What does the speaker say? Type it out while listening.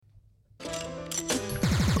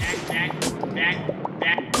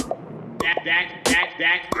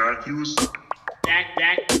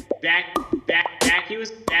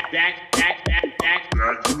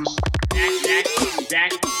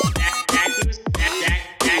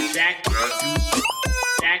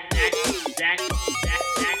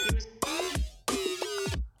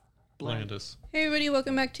Blandis. Hey everybody,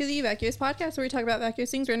 welcome back to the Vacuous Podcast, where we talk about vacuous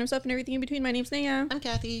things, random stuff, and everything in between. My name's Naya. I'm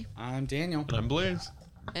Kathy. I'm Daniel. And I'm Blaze.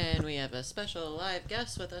 And we have a special live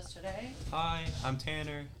guest with us today. Hi, I'm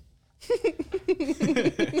Tanner.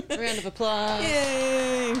 A round of applause.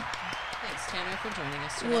 Yay! Thanks, Tanner, for joining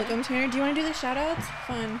us today. Welcome, Tanner. Do you want to do the shout outs?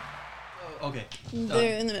 Fun. Okay.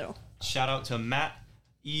 They're in the middle. Shout out to Matt,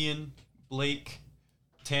 Ian, Blake,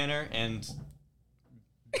 Tanner, and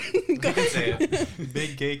you can say it.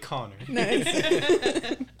 Big Gay Connor. Nice.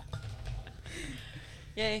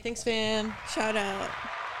 Yay, thanks, fam. Shout out.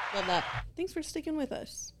 Love that. Thanks for sticking with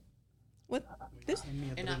us. What? This?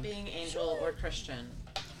 And not being angel or Christian.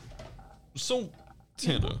 So,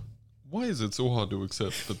 Tanner, why is it so hard to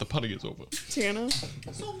accept that the party is over? Tanner.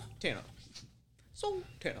 So, Tanner. So,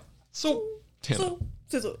 Tanner,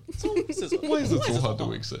 Sizzle. why is it so hard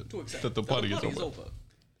to accept that the party is over?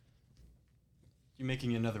 You're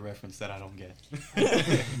making another reference that I don't get.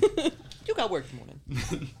 You got work tomorrow.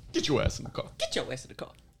 Get your ass in the car. Get your ass in the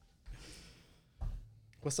car.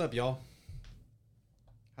 What's up, y'all?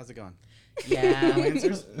 How's it going? Yeah. No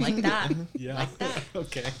answers? Like that. Yeah. Like that.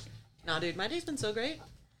 Okay. Nah, dude, my day's been so great.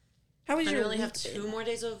 How was I your only have week? 2 more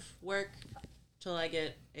days of work till I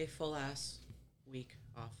get a full-ass week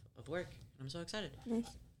off of work. I'm so excited. Nice.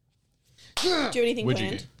 Do you have anything What'd you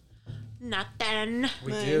planned? get? Nothing.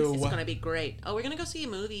 We Nice. do. It's gonna be great. Oh, we're gonna go see a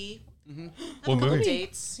movie. Mm-hmm. Have What a couple movie?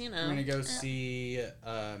 dates, you know. We're gonna go see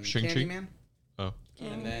Shang-Chi? Candyman, Oh,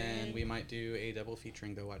 and then we might do a double feature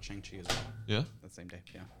and go watch Shang-Chi as well. yeah? That same day.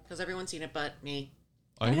 Yeah. Because everyone's seen it but me.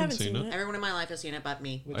 I haven't seen it. Everyone in my life has seen it but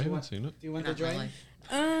me. I haven't seen it. Do you want Not to my join?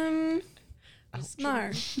 life.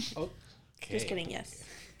 Mar. Okay. Just kidding, yes.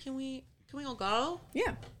 Can we all go?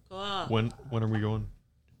 Yeah. Go. When are we going?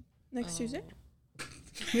 Next Tuesday.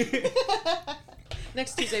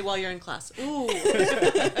 Next Tuesday while you're in class. Ooh.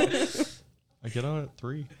 I get out at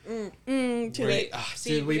 3. Too late.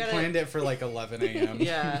 See, Dude, we gotta- planned it for like 11 a.m.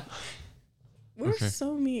 Yeah. We're Okay.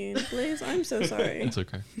 so mean. Blaze, I'm so sorry. It's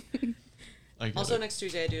okay. I get Also, it. next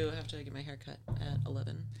Tuesday I do have to get my hair cut at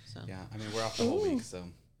 11. So. Yeah. I mean, we're off the whole Ooh. week, so.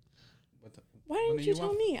 Why When didn't are you you tell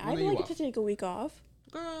off? me? When I'd are you like off? to take a week off.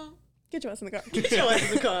 Girl. Get your ass in the car. Get your ass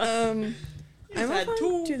in the car. I'm I've had off on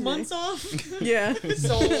 2 Tuesday. months off. Yeah.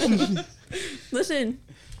 So. Listen,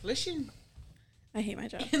 Listen. I hate my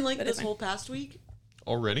job. In like but this it's fine. whole past week.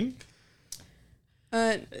 Already?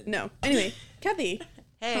 No. Anyway, Kathy,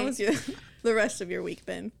 Hey. how was the rest of your week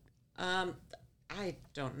been? I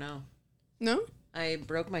don't know. No? I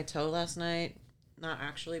broke my toe last night. Not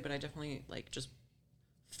actually, but I definitely like just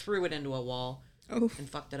threw it into a wall Oh. and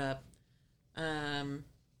fucked it up.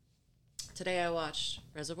 Today I watched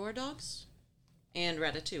Reservoir Dogs and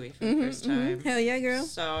Ratatouille for the first time. Hell yeah, girl.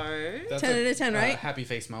 So That's 10 out of 10, right? Happy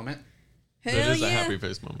face moment. Hell That is yeah. a happy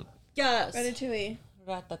face moment. yes, Ratatouille.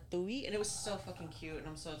 Ratatouille, and it was so fucking cute, and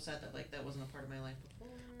I'm so upset that like that wasn't a part of my life before.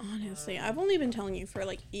 Honestly, I've only been telling you for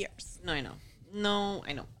like years. No, I know. No,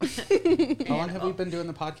 I know. How long have we been doing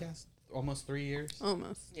the podcast? Almost 3 years.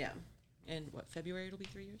 Almost. Yeah. In what, February it'll be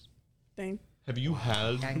 3 years? Dang. Have you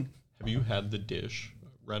had Dang. the dish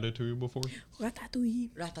Ratatouille before? Ratatouille.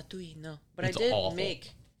 Ratatouille, no. But It's I did awful.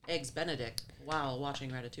 make eggs Benedict while watching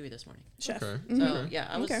Ratatouille this morning. Chef. Okay. Mhm. So yeah,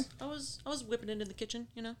 I was Okay. I was whipping it in the kitchen,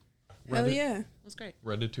 you know. Hell yeah. It was great.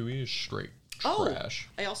 Ratatouille is straight Oh. trash.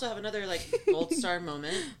 I also have another like gold star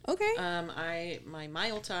moment. Okay. My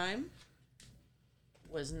mile time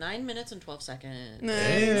was 9 minutes and 12 seconds. Nice.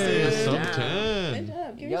 Hey, Good sub job. 10. Good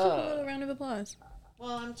job. Give yourself a little round of applause.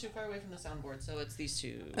 Well, I'm too far away from the soundboard, so it's these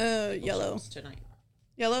two. Yellow. shows tonight.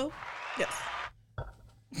 Yellow? Yes.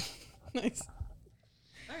 Nice.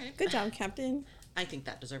 All right. Good job, Captain. I think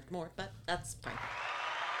that deserved more, but that's fine.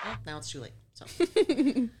 Well, now it's too late. So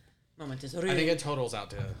moment is I think real. it totals out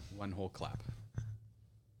to one whole clap.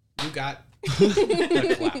 You got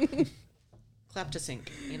a clap. Clap to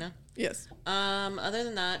sync, you know. Yes. Other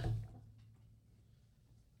than that,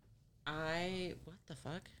 what the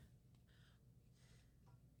fuck?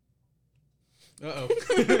 Uh-oh.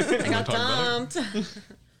 I got talk about dumped.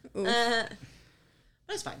 Ooh. But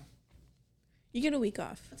it's fine. You get a week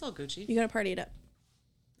off. It's all Gucci. You gotta party it up.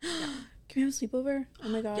 Can we have a sleepover? Oh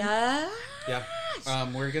my god. Yeah. Yeah.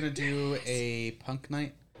 We're going to do a punk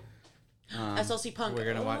night. SLC Punk. We're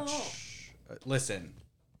going to Oh. watch... listen.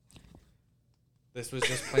 This was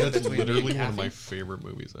just planned That's between me literally and one of my Kathy. favorite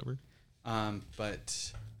movies ever.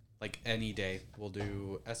 But like any day. We'll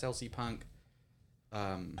do SLC Punk,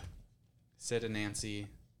 Sid and Nancy.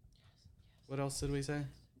 What else did we say?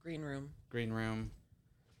 Green Room. Green Room,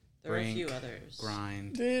 There are a Brink, few others.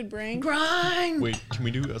 Grind. Dude, Brink. Grind. Wait, can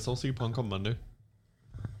we do SLC Punk on Monday?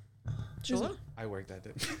 Sure. I worked that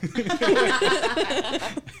day.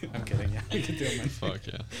 I'm kidding. Yeah, we can do it Monday. Fuck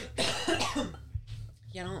yeah.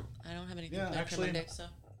 Yeah, I don't have anything Yeah, planned for actually- Monday, so.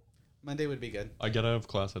 Monday would be good. I get out of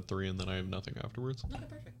class at 3 and then I have nothing afterwards. Okay,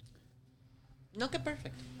 perfect. Okay,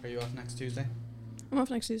 perfect. Are you off next Tuesday? I'm off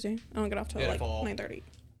next Tuesday. I don't get off till like Beautiful. 9:30.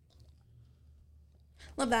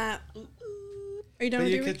 Love that. Ooh, ooh. Are you done But with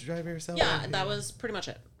you your could week? drive yourself. Yeah, that was pretty much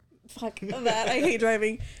it. Fuck that. I hate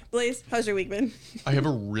driving. Blaze, how's your week been? I have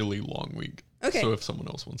a really long week. Okay. So if someone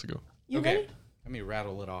else wants to go. You Okay. ready? Let me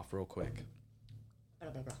rattle it off real quick. Blah,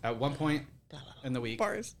 blah, blah. At one point Blah, blah, blah. in the week,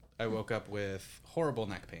 Bars. I woke up with horrible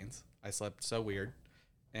neck pains. I slept so weird,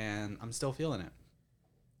 and I'm still feeling it.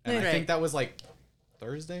 And I Right. think that was like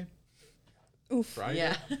Thursday, Oof. Friday.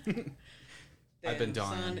 Yeah. I've been Damn,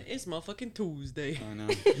 dying. son, it's motherfucking Tuesday. I know.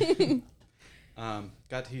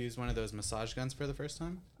 Got to use one of those massage guns for the first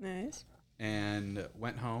time, Nice. and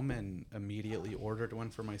went home and immediately ordered one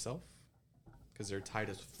for myself because they're tight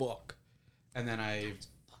as fuck. And then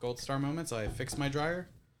Gold Star moments. I fixed my dryer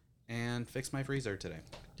and fixed my freezer today.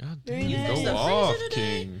 God Very damn, you nice. go The off, freezer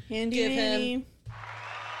today. King. Handy Give him. manny.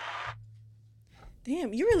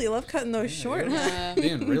 Damn, you really love cutting those short, you're huh? Yeah.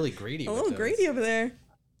 Being really greedy. A with little those. greedy over there.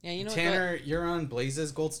 Yeah, you know Tanner, you're on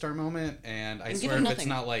Blaze's Gold Star moment, and I And give swear him if it's nothing.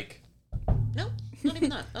 not like what? No, not even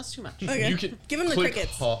that. That's too much. Okay. You can Give him the click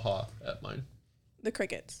crickets. ha ha at mine. The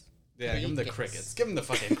crickets. yeah, give him the Crickets. crickets. Give him the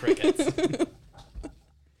fucking crickets.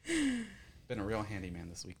 Been a real handyman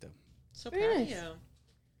this week though. So Very proud nice. of you.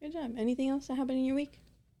 Good job. Anything else that happened in your week?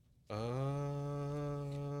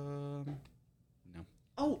 No.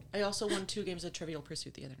 Oh, I also won 2 games of Trivial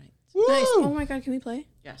Pursuit the other night. Nice. Oh my god, can we play?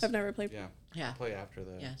 Yes. I've never played. Yeah. Yeah. Play after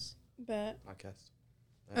the Yes. But podcast.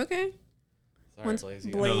 okay. Sorry, Once Blaze.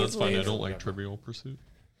 You Blaze No, that's fine. I Blaze. don't like Trivial Pursuit.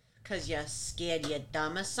 Cause you're scared you're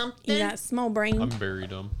dumb or something. You got small brain. I'm very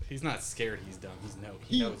dumb. He's not scared. He's dumb.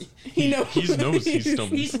 He knows. He knows. He knows he's dumb.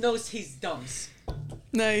 He knows he's dumb.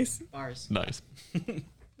 Nice. Bars. Nice.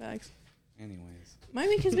 Thanks. Anyways, My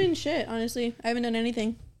week has been shit, honestly. I haven't done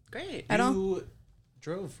anything Great. at all. you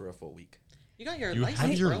drove for a full week. You got your You license,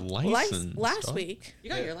 have your bro. license. Last dog. week. You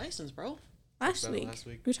got Yeah. your license, bro. Last About it week. last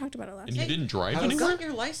week. We talked about it last And you week. didn't drive How's You anywhere? got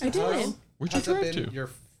your license. I did. bro. Where'd you How's that drive been to? your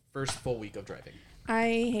first full week of driving? I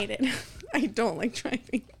hate it. I don't like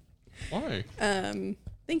driving. Why?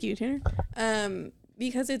 Thank you, Tanner.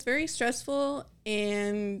 Because it's very stressful,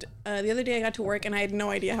 and the other day I got to work and I had no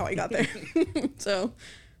idea how I got there. So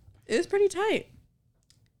it was pretty tight.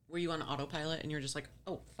 Were you on autopilot and you're just like,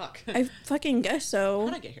 oh fuck, I fucking guess so.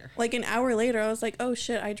 how'd I get here? Like an hour later, I was like, oh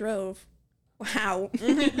shit, I drove. Wow.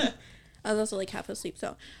 I was also like half asleep.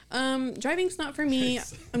 So driving's not for me.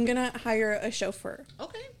 I'm gonna hire a chauffeur.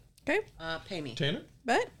 Okay. Okay. Pay me. Tanner?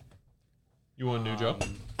 But You want a new job?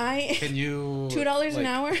 I Can you $2 an like,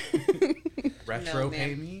 hour. retro No, pay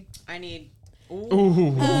ma'am. me? I need. Ooh.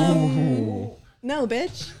 Ooh. No,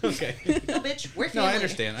 bitch. Okay. No, bitch. We're No, family. I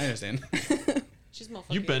understand. I understand. She's motherfucking.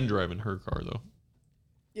 You've been driving her car though.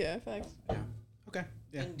 Yeah, facts. Yeah. Okay.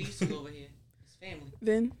 Yeah. Vin Diesel over here. His family.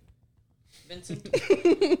 Vin. Vincent.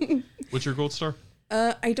 What's your gold star?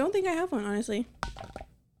 I don't think I have one, honestly.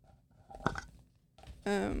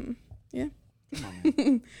 Yeah. Come on,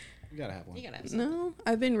 man. You gotta have one. You gotta have some. No,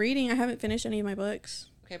 I've been reading. I haven't finished any of my books.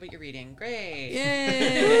 Okay, but you're reading. Great.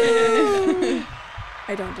 Yay!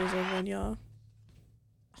 I don't deserve one, y'all.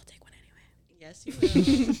 I'll take one anyway. Yes, you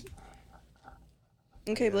will.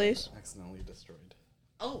 Okay, Blaze. Accidentally destroyed.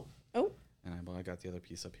 Oh. Oh, And I got the other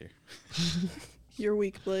piece up here. you're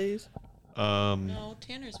weak, Blaze. No,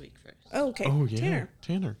 Tanner's week first. Oh, okay. Oh yeah, Tanner,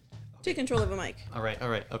 Tanner. take control of a mic. All right,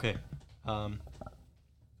 okay. I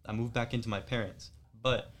moved back into my parents,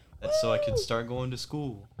 but that's so I could start going to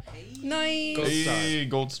school. Nice. Gold star. Hey,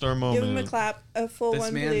 gold star Give him a moment. clap. A full This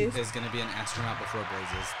one, man please. is gonna be an astronaut before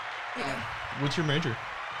Blaze is. Yeah. What's your major?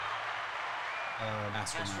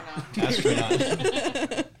 Astronaut.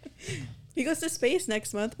 Astronaut. He goes to space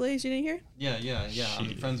next month, Blaze. You didn't hear? yeah. I'm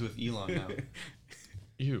Shit. friends with Elon now.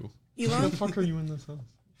 Ew. Why Elon? the fuck are you in this house?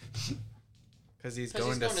 Because he's 'Cause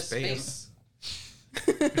going he's to going to space.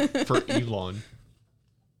 For Elon.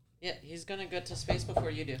 Yeah, he's gonna go to space before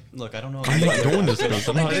you do. Look, I don't know. I'm not going to space.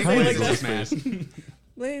 I'm not Like, trying to like go to that. space.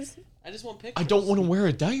 Blaze. I just want pictures. I don't want to wear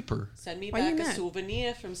a diaper. Send me Why you back a mad?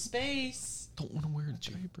 souvenir from space. Don't want to wear a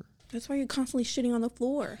diaper. That's why you're constantly shitting on the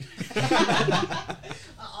floor.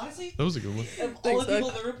 Honestly, That was a good one. of all Thanks, the people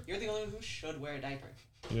Doug. in the room, you're the only one who should wear a diaper.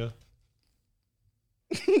 Yeah.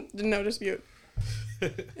 No dispute.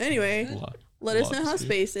 Anyway, let us lot know how dispute.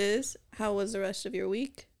 space is. How was the rest of your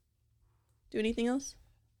week? Do anything else?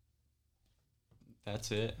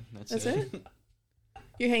 That's it. That's it?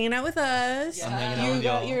 You're hanging out with us. Yeah. I'm hanging out You with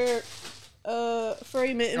got y'all. your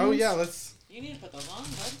furry mittens. Oh yeah, let's. You need to put those on,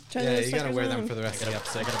 bud. Try Yeah, those you gotta suckers wear them on. for the rest of the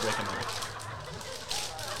episode. I gotta break another.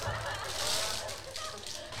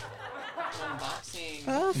 Unboxing.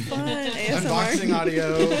 Oh, fun. ASMR. Unboxing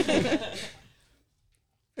audio.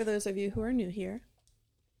 For those of you who are new here,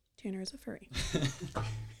 Tanner is a furry.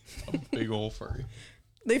 Big old furry.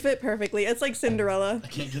 They fit perfectly. It's like Cinderella. I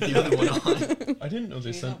can't get the other one on. I didn't know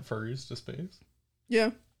they Yeah. sent furries to space.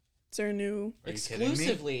 Yeah. It's our new. Are you kidding me?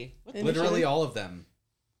 Exclusively. What the And- Literally shit? all of them.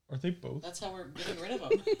 Are they both? That's how we're getting rid of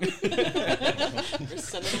them. We're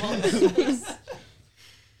sending them all to space.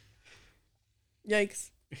 Yikes.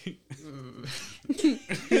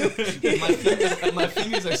 my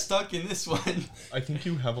fingers are stuck in this one. I think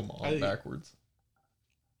you have them on backwards.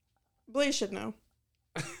 Blaze should know.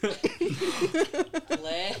 Blaze,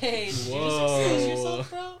 did you Whoa. just expose yourself,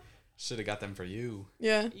 bro? Should have got them for you.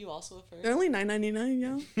 Yeah. You also a furry? They're only $9.99,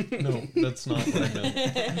 yo. No, that's not what I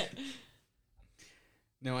meant.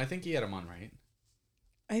 No, I think he had them on right.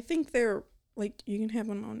 I think they're like you can have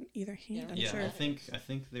one on either hand. Yeah, I'm Yeah, sure. I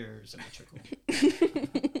think they're symmetrical.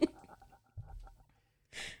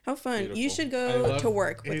 How fun! You Beautiful. should I go love- to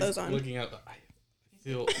work with he's those on. Looking up, I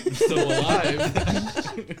feel so alive.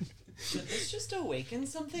 Did this just awaken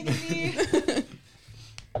something in me?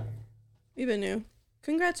 Even new.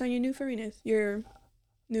 Congrats on your new furriness. Your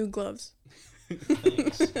new gloves.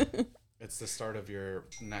 Thanks. It's the start of your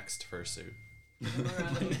next fursuit.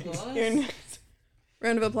 Round of applause. Your next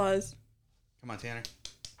round of applause. Come on, Tanner.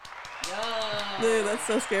 Yeah. Dude, that's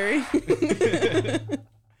so scary.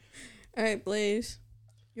 All right, Blaze.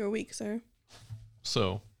 Your week, sir.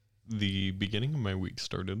 So, the beginning of my week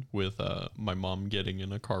started with my mom getting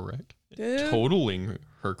in a car wreck, Dude. totaling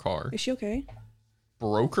her car, Is she okay?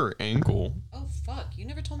 broke her ankle Oh fuck! You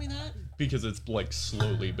never told me that. because it's like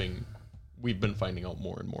slowly we've been finding out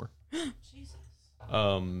more and more. Jesus.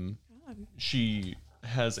 God. She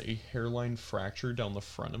has a hairline fracture down the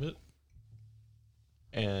front of it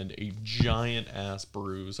and a giant ass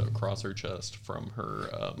bruise across her chest from her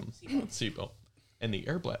seatbelt. And the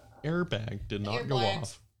airbag did not go Airbags.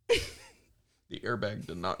 off. The airbag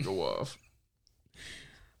did not go off.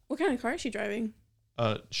 What kind of car is she driving?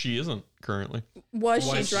 She isn't currently. Was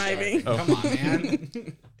Was she she driving? Oh. Come on,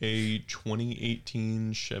 man. A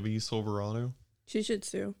 2018 Chevy Silverado. She should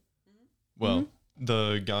sue. Well,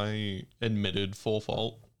 the guy admitted full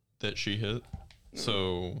fault that she hit.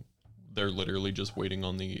 So they're literally just waiting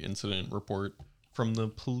on the incident report from the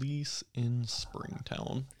police in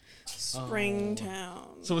Springtown. Springtown.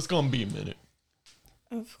 So it's going to be a minute.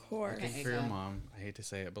 Of course. Okay. Lucky for your mom. I hate to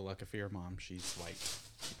say it, but lucky for your mom, she's white.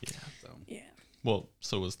 Yeah. So Yeah. Well,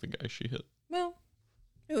 so was the guy she hit. Well,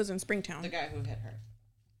 it was in Springtown. The guy who hit her.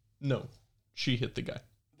 No, she hit the guy.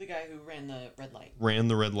 The guy who ran the red light. Ran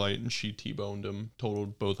the red light and she T-boned him,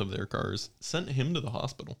 totaled both of their cars, sent him to the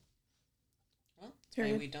hospital. Well, that's why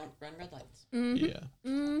Period. we don't run red lights. Mm-hmm. Yeah.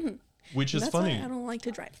 Mm-hmm. Which is That's funny. why I don't like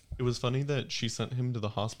to drive. It was funny that she sent him to the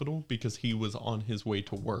hospital because he was on his way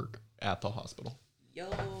to work at the hospital. Yo,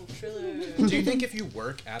 Triller. do you think if you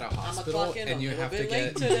work at a I'm a hospital clock in and a you little have to bit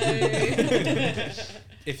late get today.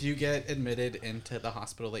 if you get admitted into the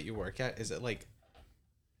hospital that you work at, is it like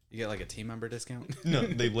you get like a team member discount? No,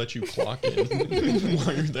 they let you clock in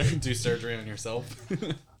while you're there. Do surgery on yourself.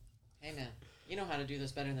 Hey man, you know how to do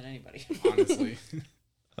this better than anybody. Honestly.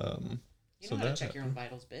 You So know how to that check your own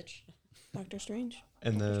vitals, bitch. Doctor Strange.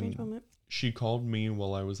 And Doctor Strange then moment. she called me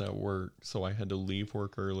while I was at work, so I had to leave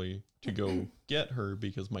work early to go get her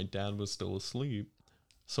because my dad was still asleep.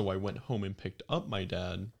 So I went home and picked up my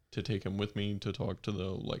dad to take him with me to talk to the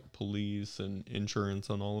like police and insurance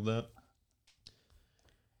and all of that.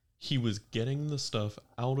 He was getting the stuff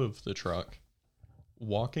out of the truck,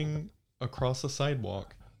 walking across the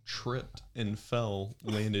sidewalk, tripped and fell,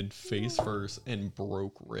 landed face first, and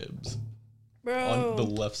broke ribs on the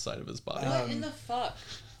Bro. left side of his body. What in the fuck?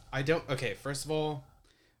 I don't. Okay, first of all,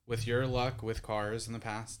 with your luck with cars in the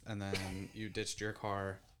past, and then you ditched your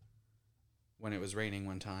car when it was raining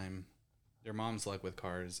one time. Your mom's luck with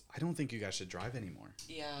cars. I don't think you guys should drive anymore.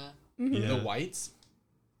 Yeah. Yeah. The whites,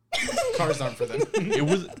 cars aren't for them.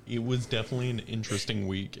 It was definitely an interesting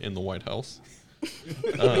week in the White House.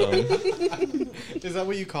 Is that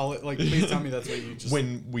what you call it? Like, please tell me that's what you just.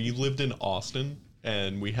 When we lived in Austin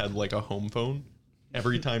and we had like a home phone,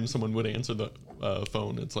 every time someone would answer the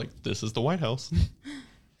phone, it's like, "This is the White House."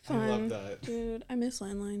 I love Fun. that. Dude, I miss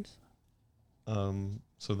landlines.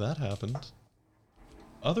 So that happened.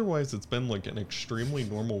 Otherwise, it's been like an extremely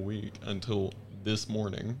normal week until this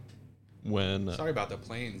morning when Sorry about the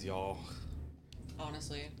planes, y'all.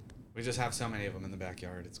 Honestly, We just have so many of them in the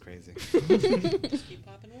backyard. It's crazy. just keep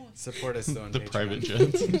popping one. Support us though on the Patreon. private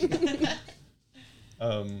jets.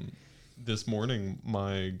 This morning,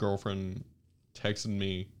 my girlfriend texted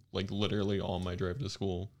me, like literally on my drive to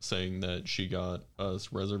school, saying that she got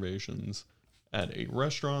us reservations at a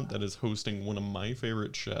restaurant that is hosting one of my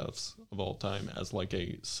favorite chefs of all time as like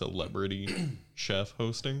a celebrity chef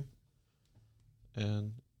hosting.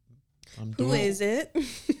 And I'm Who doing is it?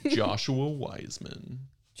 Joshua Wiseman.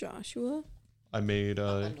 Joshua? I made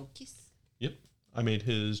No kiss. yep. I made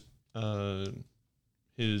his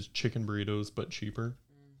chicken burritos but cheaper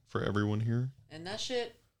for everyone here. And that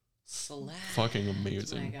shit slaps. Fucking My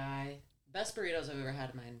amazing. guy. Best burritos I've ever had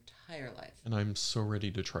in my entire life. And I'm so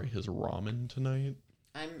ready to try his ramen tonight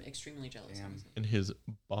I'm extremely jealous. Damn. honestly. and his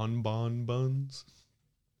bonbon buns.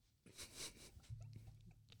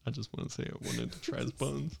 I just want to say I wanted to try his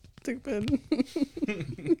buns. Stupid.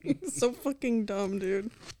 So fucking dumb, dude.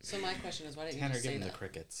 So my question is, why didn't you Tanner, just give say him the that?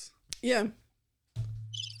 crickets. Yeah.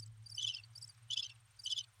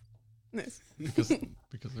 Nice. Because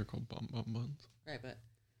they're called bonbon buns. Right, but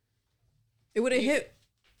It would have hit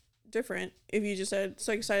different if you just said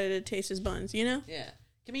so excited to taste his buns, you know? yeah,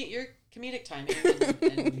 your comedic timing,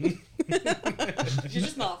 and you're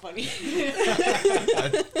just not funny.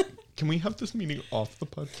 Can we have this meeting off the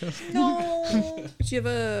podcast? No, Do you have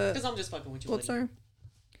a because I'm just fucking with you. gold Lydia. star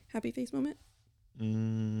happy face moment?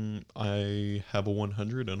 I have a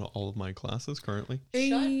 100 in all of my classes currently. Shut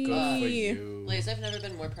Good for Hey. you. Blaze, I've never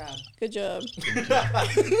been more proud. Good job.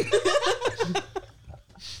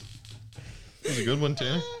 It was a good one,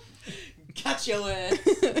 too. Got your ass.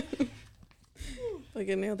 Like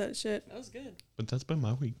I nailed that shit. That was good. But that's been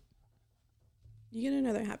my week. You get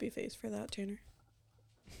another happy face for that, Tanner.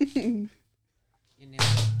 You nailed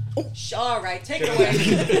it. All right, take it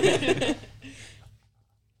away.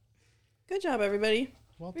 Good job, everybody.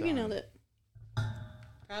 Well Freaking nailed done. it.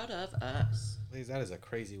 Proud of us. Blaze, that is a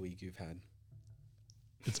crazy week you've had.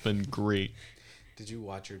 It's been great. Did you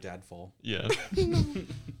watch your dad fall? Yeah.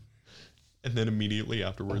 And then immediately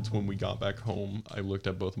afterwards, when we got back home, I looked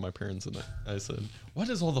at both of my parents and I said, "Why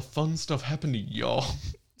does all the fun stuff happen to y'all?"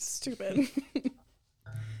 Stupid.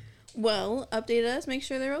 Well, update us. Make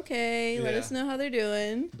sure they're okay. Let Yeah. us know how they're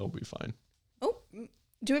doing. They'll be fine. Oh, do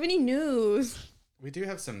you have any news? We do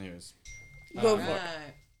have some news. Go Uh, for it.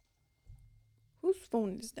 Right. Whose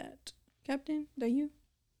phone is that? Captain? That you?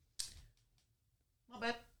 My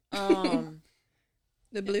bad.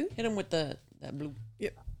 The blue? Hit him with that blue.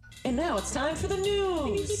 Yep. And now it's time for the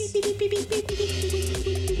news.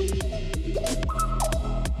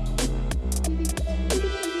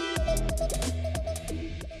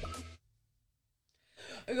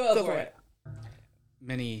 Go for it.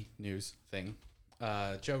 Mini news thing.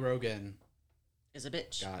 Joe Rogan Is a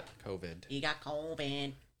bitch. got COVID. He got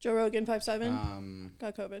COVID. Joe Rogan 5'7"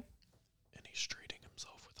 got COVID. And he's treating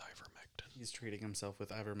himself with ivermectin. He's treating himself with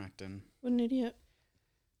ivermectin. What an idiot.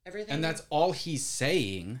 Everything. And that's all he's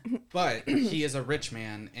saying, but he is a rich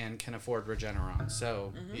man and can afford Regeneron,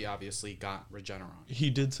 so he obviously got Regeneron. He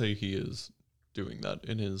did say he is doing that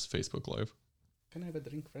in his Facebook Live. Can I have a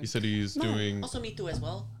drink, He friend? said he's doing also me too as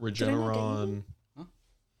well. Regeneron.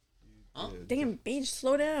 Damn, Paige,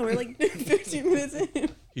 slow down. We're like 15 minutes in.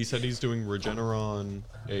 He said he's doing Regeneron,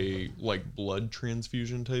 a like blood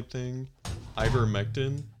transfusion type thing,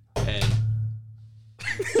 ivermectin, and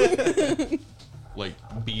like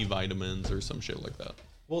B vitamins or some shit like that.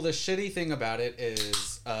 Well, the shitty thing about it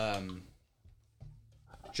is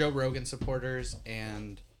Joe Rogan supporters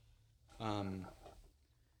and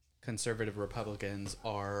conservative Republicans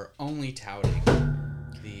are only touting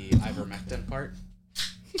the ivermectin part.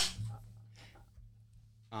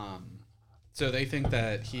 So they think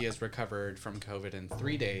that he has recovered from COVID in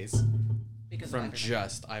 3 days Because of from ivermectin.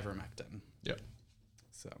 just ivermectin. Yeah.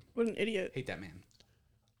 So What an idiot. hate that man.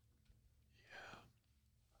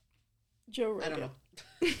 Joe I don't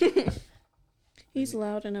Rogan. know. He's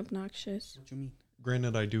loud and obnoxious. What you mean?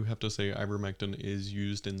 Granted, I do have to say ivermectin is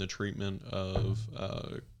used in the treatment of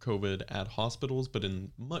COVID at hospitals, but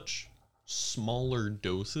in much smaller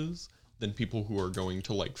doses than people who are going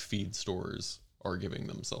to like feed stores are giving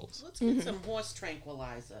themselves. Let's get some horse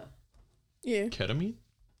tranquilizer. Yeah. Ketamine?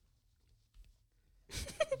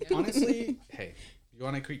 Honestly, hey, you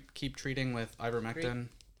want to keep treating with ivermectin?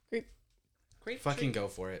 Great. Fucking go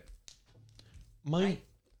for it.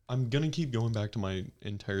 I'm gonna keep going back to my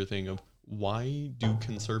entire thing of why do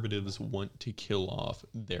conservatives want to kill off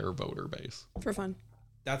their voter base? For fun.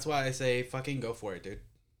 That's why I say fucking go for it, dude.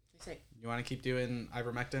 Say, You want to keep doing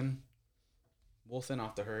ivermectin? We'll thin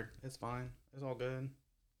off the herd. It's fine. It's all good.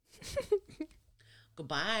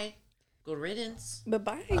 goodbye. Good riddance.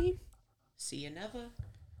 Bye-bye. See you never.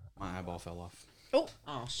 My eyeball fell off.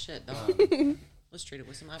 Oh, shit. Let's treat it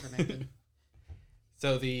with some ivermectin.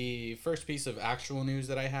 So the first piece of actual news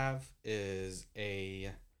that I have is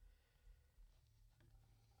a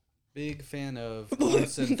big fan of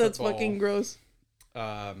Clemson That's football. fucking gross.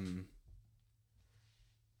 I'm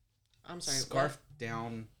sorry. Scarfed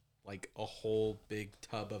down like a whole big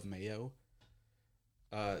tub of mayo.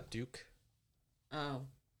 Duke. Oh.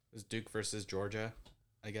 It was Duke versus Georgia,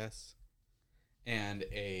 I guess. And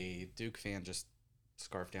a Duke fan just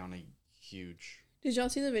scarfed down a huge... Did y'all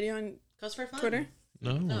see the video on Cause for fun. Twitter?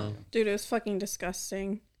 No. Dude, it was fucking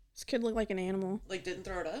disgusting. This kid looked like an animal. Like, didn't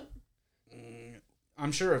throw it up?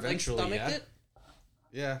 I'm sure eventually, like, stomached yeah. it?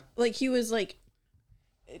 Yeah. Like, he was like...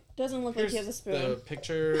 It doesn't look like he has a The spoon.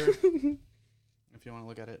 picture, if you want to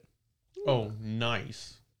look at it. Oh,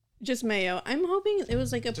 nice. Just mayo. I'm hoping it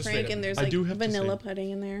was like a Just prank straight up and there's I like do have to vanilla say-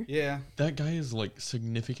 pudding in there. Yeah. That guy is like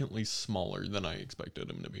significantly smaller than I expected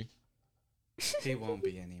him to be. He won't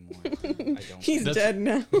be anymore. I don't He's That's- dead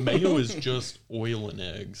now. Mayo is just oil and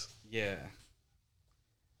eggs. Yeah.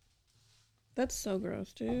 That's so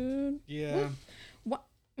gross, dude. Yeah. What?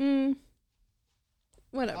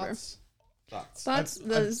 Whatever. Thoughts. Thoughts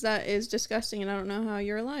that is disgusting, and I don't know how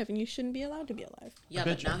you're alive, and you shouldn't be allowed to be alive. Yeah,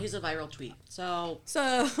 bet but you- now he's a viral tweet. So,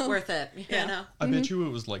 So worth it. Yeah. You know? I bet you it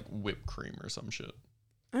was like whipped cream or some shit.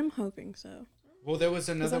 I'm hoping so. Well, there was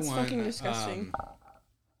another that's one fucking disgusting.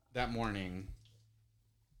 that morning.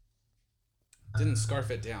 Didn't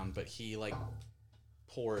scarf it down, but he like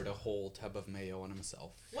poured a whole tub of mayo on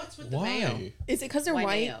himself. What's with the mayo? Why? Is it because they're Why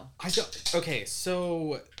white? mayo? I don't. Okay,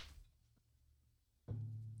 so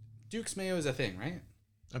Duke's mayo is a thing, right?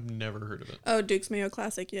 I've never heard of it. Oh, Duke's Mayo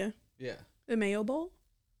Classic, yeah. Yeah. The Mayo Bowl?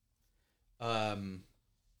 And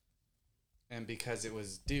because it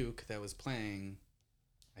was Duke that was playing,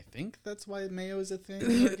 I think that's why mayo is a thing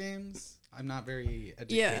in our games. I'm not very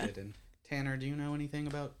educated. And Tanner, do you know anything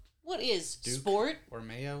about What is Duke? sport? or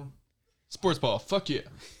mayo? Sports ball, fuck yeah.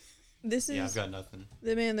 This Yeah, I've is got nothing.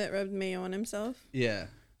 the man that rubbed mayo on himself Yeah.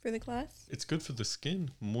 for the class. It's good for the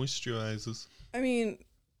skin, moisturizes. I mean,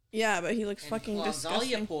 yeah, but he looks And fucking clogs all your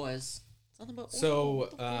disgusting. pores. Something about So,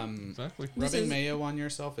 Exactly. rubbing is- mayo on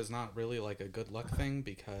yourself is not really like a good luck thing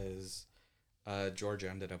because Georgia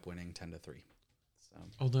ended up winning 10-3. So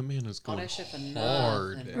Oh, that man is All going that shit for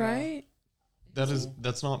hard. nothing. Right?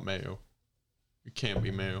 That's not mayo. It can't be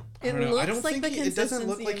mayo. I It don't know. I looks don't like think the it doesn't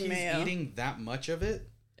look consistency like of he's mayo. eating that much of it.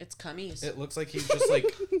 It's cummies. It looks like he's just like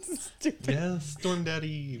Stupid. Yeah, Storm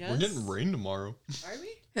Daddy. We're Yes. getting rain tomorrow. Are we?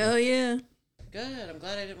 Hell yeah. Good. I'm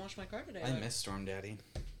glad I didn't wash my car today. I miss Storm Daddy.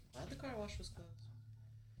 Glad the car wash was closed.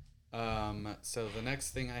 So the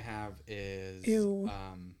next thing I have is Ew.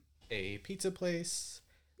 a pizza place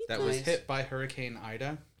that was Nice. hit by Hurricane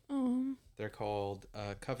Ida. Oh. They're called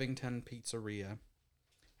Covington Pizzeria.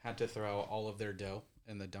 Had to throw all of their dough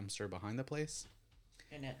in the dumpster behind the place.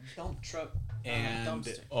 And that dump truck. And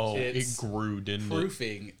dumpster. Oh, It's it grew, didn't it?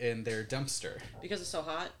 Proofing in their dumpster. Because it's so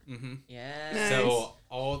hot? Mm-hmm. Yeah. Nice. So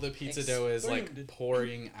all the pizza dough is like Exploded.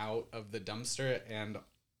 pouring out of the dumpster and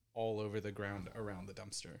all over the ground around the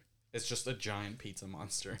dumpster. It's just a giant pizza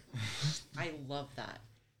monster. I love that.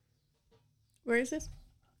 Where is this?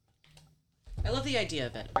 I love the idea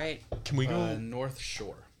of it, right? Can we go? North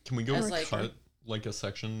Shore. Can we go As and like- cut like a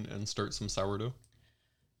section and start some sourdough?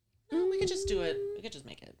 No, we could just do it. We could just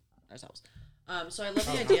make it ourselves. So I love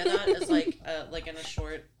the idea of that as like in a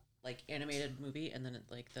short like animated movie, and then it,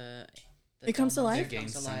 the It comes to dumb life? monster It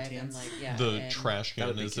comes gains to life, and sentience. like yeah, The and, trash That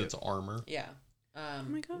would can be is cute. its armor. Yeah. Oh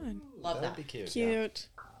my god. Love That'd that. be cute. Yeah. Cute.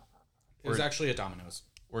 It was Or- actually a Domino's.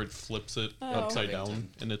 Or it flips it Oh. upside down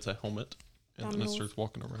Covington. and it's a helmet. And then it Dominoes. starts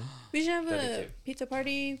walking around. We should have That'd be a cute. pizza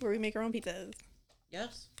party where we make our own pizzas.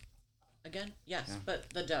 Yes. Again, yes, Yeah. but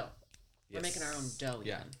the dough. We're Yes. making our own dough.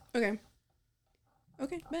 Yeah. Again.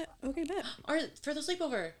 Okay. Okay, bet. Okay, bet. Or for the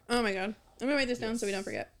sleepover. Oh my god. I'm gonna write this down so we Yes. don't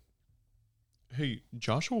forget. Hey,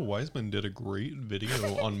 Joshua Wiseman did a great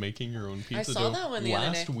video on making your own pizza saw dough that one the other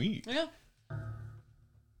last day. week. Yeah.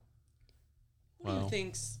 Who do you Wow.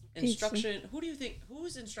 think's Pizza. instruction? Who do you think?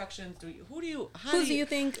 Whose instructions do you? Who do you? How Who do do you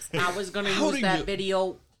think? I was gonna How use do that you-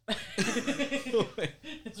 video.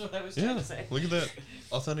 That's what I was trying Yeah, to say. look at that.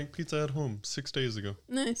 Authentic pizza at home 6 days ago.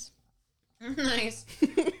 Nice. Nice.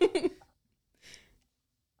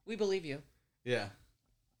 We believe you. Yeah.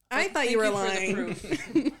 I thought Thank you were for the lying.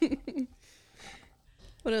 proof.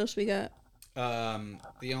 What else we got?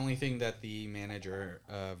 The only thing that the manager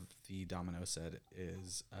of the Domino said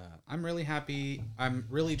is, I'm really happy. I'm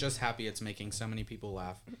really just happy it's making so many people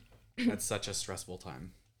laugh at such a stressful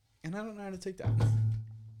time. And I don't know how to take that.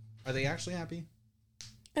 Are they actually happy?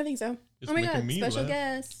 I think so. It's oh my making god, me special laugh.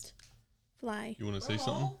 guest. Fly. You want to say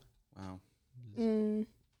something? Wow.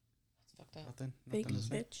 It's fucked up. Nothing Fake to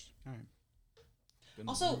say. bitch. All right. Good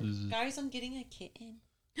Also, Mm. guys, I'm getting a kitten.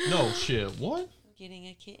 No shit. What? I'm getting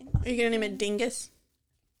a kitten. Are you gonna name it Dingus?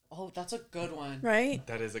 Oh, that's a good one. Right?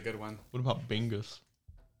 That is a good one. What about Bingus?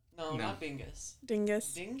 No, No. not Bingus.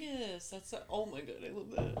 Dingus. Dingus. That's a, oh my god, I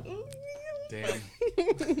love that. Oh, Damn.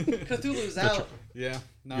 Cthulhu's Got out. Yeah.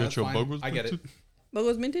 No, You got that's your fine. bug was I get it. minted?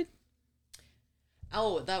 Bogo's minted?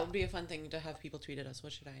 Oh, that would be a fun thing to have people tweet at us.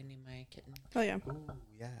 What should I name my kitten? Oh yeah. Ooh,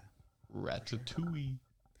 yeah. Ratatouille.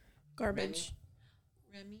 Garbage.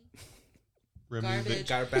 Remy? Remy the, Garbage.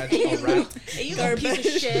 Garbage. All right. Hey, you little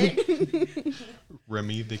piece of shit.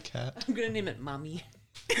 Remy the cat. I'm gonna name it Mommy.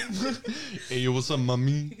 Hey, what's up,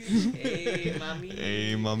 mommy? Hey, Mommy.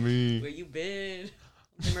 Hey, mommy. Where you been?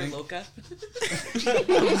 Name her Loca.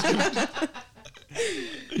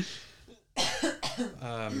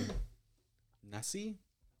 Nessie?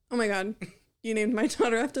 Oh my god. You named my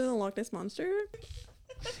daughter after the Loch Ness Monster?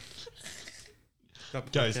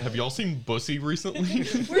 Guys, have y'all seen Bussy recently?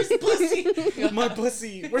 Where's Pussy? my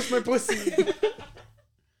pussy? Where's my pussy?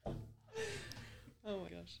 Oh my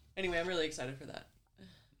gosh. Anyway, I'm really excited for that.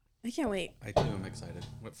 I can't wait. I too am excited.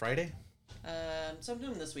 What, Friday? So I'm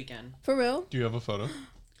doing this weekend. For real? Do you have a photo?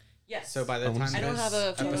 Yes. So by the I wanna time see I don't this have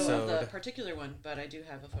a photo episode, of the particular one, but I do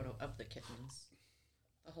have a photo of the kittens.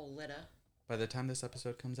 The whole litter. by the time this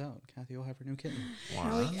episode comes out, Kathy will have her new kitten.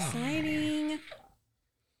 How exciting.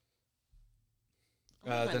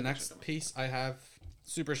 The next piece I have,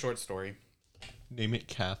 super short story. Name it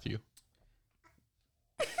Kathy.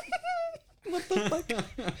 What the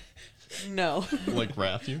fuck? No. Like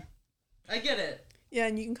Rathu? I get it. Yeah,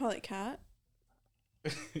 and you can call it Cat.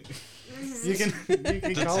 You can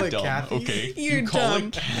call it dumb. Kathy. Okay. You're you call dumb.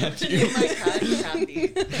 it Kathy. Name my cat Kathy.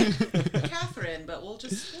 Catherine, but we'll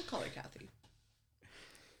call her Kathy.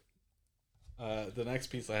 The next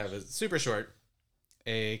piece I have is super short.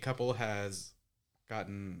 A couple has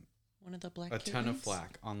gotten One of the black a ton of kittens?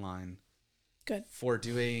 flack online Good. for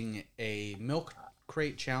doing a milk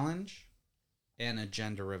crate challenge and a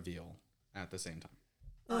gender reveal at the same time.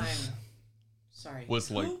 I'm sorry. Was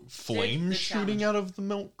Who like did flames the shooting challenge? out of the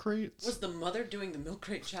milk crates? Was the mother doing the milk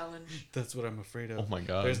crate challenge? That's what I'm afraid of. Oh my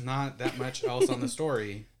god. There's not that much else on the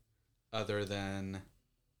story other than.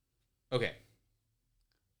 Okay.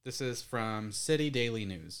 This is from City Daily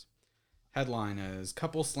News. Headline is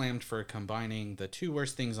Couple Slammed for Combining the Two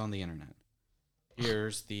Worst Things on the Internet.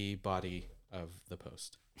 Here's the body of the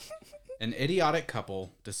post. An idiotic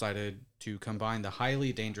couple decided to combine the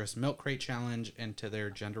highly dangerous milk crate challenge into their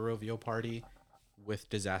gender reveal party with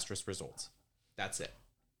disastrous results. That's it.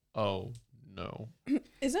 Oh no.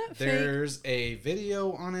 Is that fake? There's a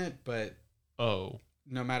video on it, but Oh.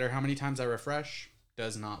 no matter how many times I refresh,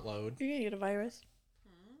 does not load. You're gonna get a virus.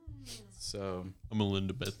 So I'm willing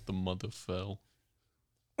to bet the mother fell.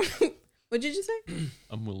 What did you say?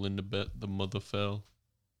 I'm willing to bet the mother fell.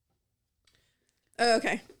 Oh,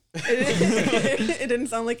 okay. It didn't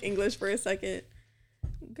sound like English for a second.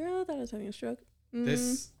 Girl, I thought I was having a stroke.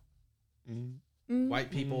 this Mm.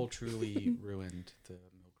 white people truly ruined the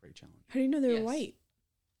milk crate challenge. How do you know they were Yes. white?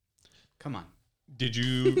 Come on. Did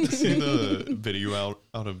you see the video out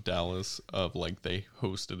of Dallas of like they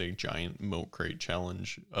hosted a giant milk crate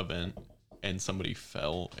challenge event and somebody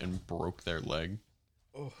fell and broke their leg?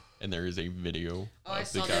 Oh. And there is a video Oh, I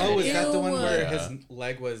of the saw guy. that Oh, is video. that the one where Yeah. his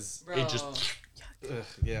leg was? Bro. It just Ugh,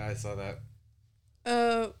 yeah, I saw that.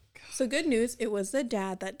 So good news, it was the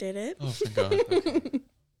dad that did it. oh my god.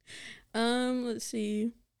 Let's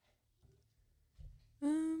see.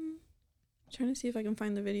 Trying to see if I can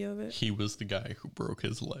find the video of it. He was the guy who broke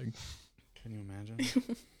his leg. Can you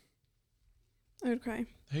imagine? I would cry.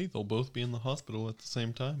 Hey, they'll both be in the hospital at the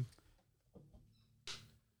same time.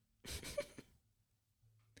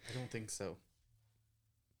 I don't think so.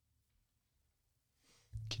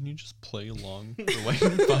 Can you just play along for like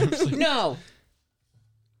 5 seconds? No.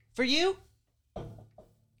 For you?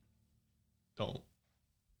 Don't.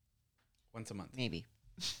 Once a month. Maybe.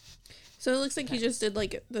 So it looks like he just did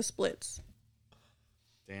like the splits.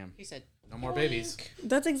 Damn. He said. No more babies.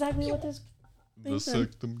 That's exactly what this.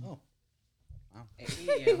 Vasectomy. Oh.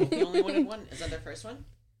 Hey, I hope you only wanted one. Is that their first one?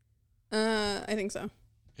 I think so.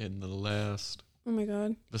 And the last Oh my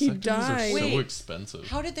god. He vasectomies are died. so Wait. expensive.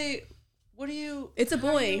 How did they? What do you? It's a how do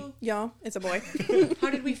boy, you- y'all. It's a boy. How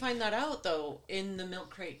did we find that out though in the milk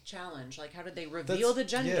crate challenge? Like, how did they reveal That's- the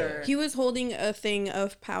gender? He was holding a thing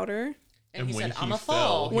of powder and he when said, he "I'm a fell,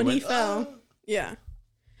 fall." he when he went, fell. Yeah.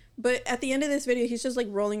 But at the end of this video, he's just like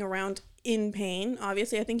rolling around in pain.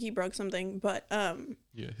 Obviously, I think he broke something, but Yeah,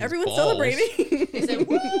 his everyone's balls. celebrating. They said,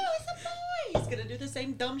 "Woo, it's a boy. He's gonna do the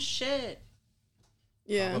same dumb shit."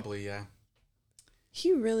 Yeah. Probably, yeah.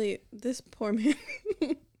 He really, this poor man.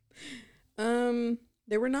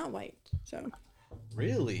 They were not white, so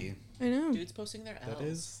Really? I know. Dudes posting their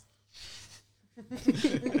L's. That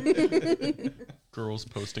is. Girls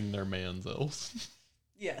posting their man's L's.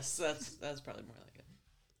 Yes, that's probably more like it.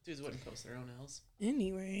 Dudes wouldn't post their own L's.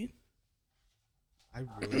 Anyway, I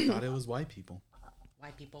really thought it was white people.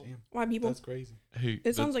 White people. Damn, white people. that's crazy. Hey,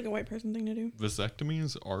 It sounds like a white person thing to do.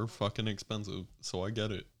 vasectomies are fucking expensive, so I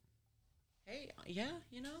get it. Hey, yeah,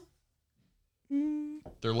 you know.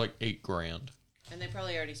 They're like $8,000. And they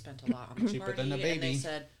probably already spent a lot on the Cheaper party, than a and they baby.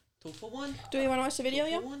 said 2 for 1. Do we want to watch the video? 2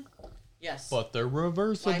 Yeah. for 1. Yes. But they're Live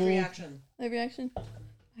reversible. reaction. Live reaction.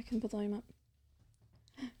 I can put the volume up.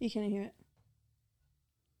 You can't hear it.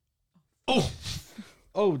 Oh,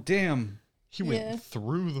 Oh, damn. he went Yeah.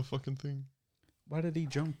 through the fucking thing. Why did he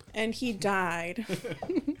jump? And he died.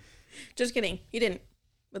 Just kidding. He didn't.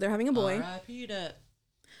 But they're having a boy. R.I.P. that.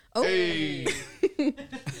 Oh. Hey,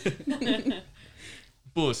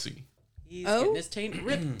 bussy. He's Oh? getting his taint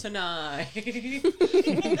ripped tonight. R.I.P.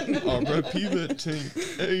 that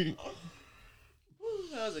tank. Hey,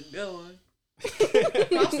 How's it going?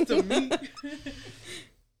 Props to me.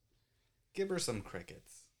 Give her some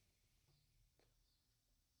crickets.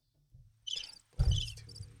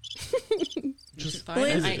 Just Just fine.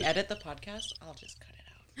 When I edit it. edit the podcast, I'll just cut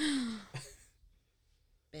it out.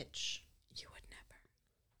 Bitch. You would never.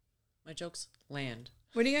 My jokes land.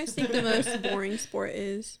 What do you guys think the most boring sport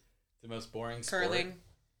is? The most boring sport. Curling.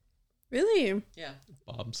 Really? Yeah.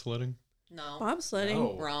 bobsledding. No. Bobsledding?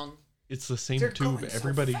 No. Wrong. It's the same They're tube. going so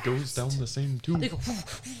Everybody goes fast. down the same tube. They go.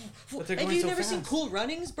 But they're Have going you so never seen fast. Cool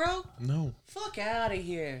Runnings, bro? No. Fuck out of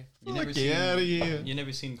here. You never Fuck seen, outta here. You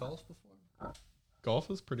never seen golf before? Golf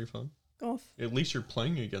is pretty fun. Golf. At least you're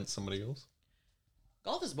playing against somebody else.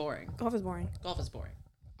 Golf is boring. Golf is boring. Golf is boring.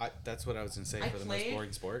 That's what I was going to say I for the most played-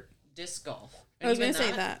 boring sport. Disc golf. I was even gonna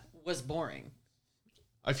say that. was boring.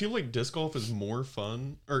 I feel like disc golf is more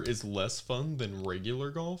fun, or is less fun than regular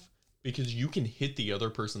golf, because you can hit the other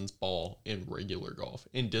person's ball in regular golf.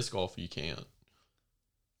 In disc golf, you can't.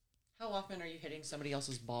 How often are you hitting somebody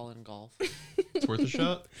else's ball in golf? It's worth a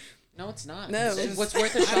shot. No, it's not. No. What's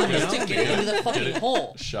worth a shot is to know, get into the fucking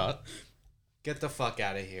hole. Shot? Get the fuck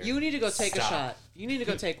out of here. You need to go take a Stop. shot. You need to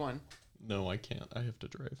go take one. No, I can't. I have to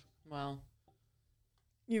drive. Well,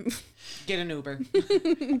 You. get an Uber.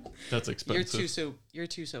 That's expensive. You're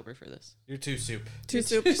too sober for this. You're too soup. Too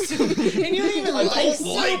soup. And you don't even like don't soup,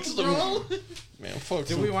 like them. bro. Man, fuck.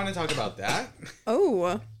 Do we want to talk about that?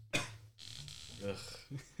 Oh. Ugh.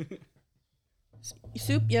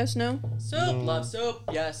 Soup? Yes. No. Soup, love soup.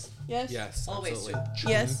 Yes. Yes. Yes. Always absolutely. soup.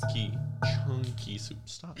 Yes. Chunky soup.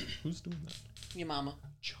 Stop. Who's doing that? Your mama.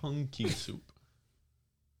 Chunky soup.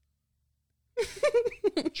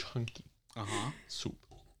 Chunky Uh-huh. soup.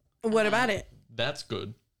 What about it? That's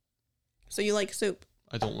good. So you like soup?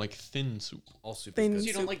 I don't like thin soup. All soup Thin is So good.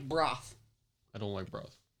 you don't like broth. I don't like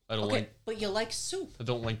broth. I don't Okay, like. but you like soup. I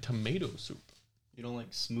don't like tomato soup. You don't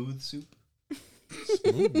like smooth soup?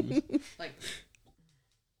 Smooth. Like,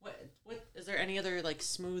 what? Is there any other like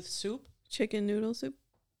smooth soup Chicken noodle soup?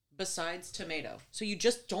 besides tomato? So you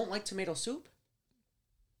just don't like tomato soup?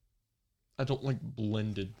 I don't like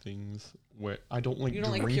blended things. Where I don't like You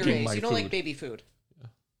don't like drinking purees. my You don't food. like baby food.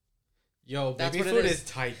 Yo, That's baby what it food is. is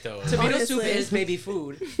tight though. Tomato Honestly. soup is baby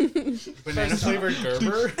food. Banana flavored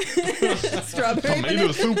Gerber. Strawberry.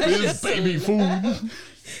 Tomato soup is Just baby food.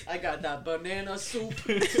 I got that banana soup.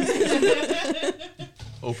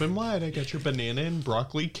 Open wide. I got your banana and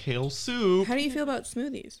broccoli kale soup. How do you feel about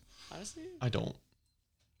smoothies? Honestly, I don't.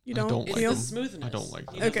 You I don't, don't it's like feel? the them. smoothness. I don't like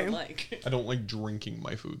He them. doesn't Okay. like. I don't like drinking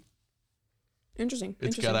my food. Interesting.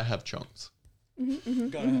 It's Interesting. gotta have chunks.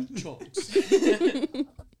 Gotta have chunks.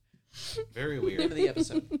 Very Name of weird. the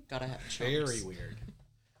episode. Gotta have chunks. Very weird.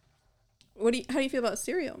 What do you? How do you feel about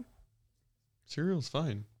cereal? Cereal's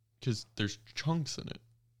fine because there's chunks in it.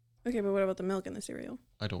 Okay, but what about the milk in the cereal?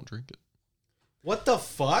 I don't drink it. What the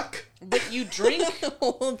fuck? But you drink.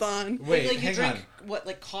 Hold on. Wait, like you hang drink on. what,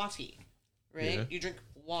 like coffee, right? Yeah. You drink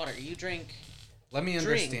water. You drink. Let me Drinks.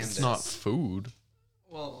 understand It's this. not food.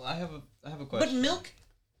 Well, I have a But question. milk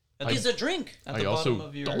At is the, a drink. at I the also bottom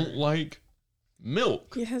of your don't like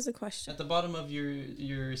Milk. He has a question. At the bottom of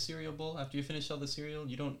your cereal bowl, after you finish all the cereal,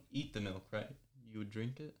 you don't eat the milk, right? You would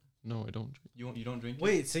drink it. No, I don't. You don't drink it.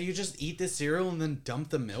 Wait, so you just eat the cereal and then dump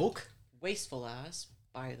the milk? Wasteful ass,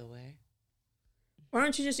 by the way. Why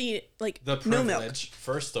don't you just eat like The no milk? privilege,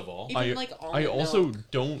 first of all. Even I like I almond also milk,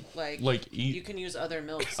 don't like eat. You can use other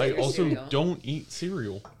milks. I in your also cereal. don't eat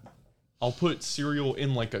cereal. I'll put cereal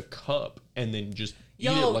in like a cup and then just eat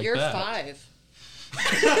it Yo, like you're that. 5.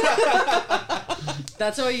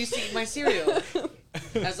 That's how I used to eat my cereal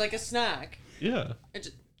as like a snack. Yeah. It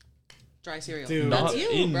just, dry cereal. Dude. Not That's you,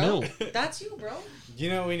 in bro. milk. That's you, bro. You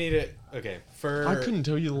know, we need it. Okay, for I couldn't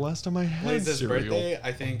tell you the last time I had Blaze's cereal. birthday,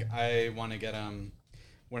 I think I want to get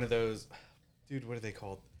one of those. Dude, what are they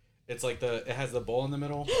called? It's like it has the bowl in the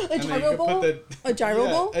middle. and then you gyro can bowl? put A gyro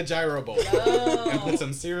yeah, bowl? A gyro bowl. Oh. And put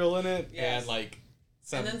some cereal in it Yes. and like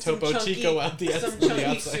some And then Topo chunky, Chico out the, some on the chunky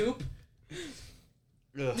outside. soup.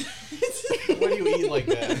 Ugh. What do you eat like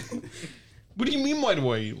that? What do you mean? Why do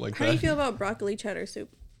I eat like How do you that? feel about broccoli cheddar soup?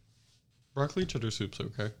 Broccoli cheddar soup's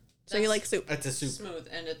okay. So you That's like soup? It's a soup. Smooth,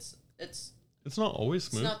 and it's It's not always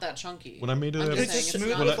smooth. not that chunky. When I made it I'm at- just It's saying just it's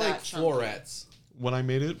smooth not with that like chunky. florets. When I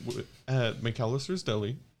made it at McAllister's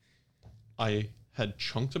Deli, I had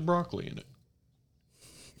chunks of broccoli in it.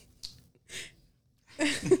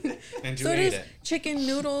 And you So ate does it. chicken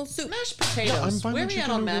noodle soup. Mashed potatoes. fine Where with we at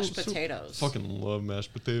chicken on noodle mashed soup. potatoes? Fucking love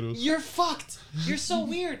mashed potatoes. You're fucked. You're so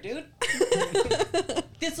weird, dude.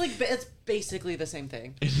 It's like it's basically the same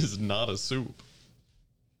thing. It is not a soup.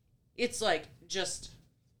 It's like just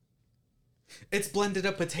It's blended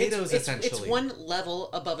up potatoes, essentially. It's one level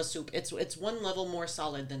above a soup. It's one level more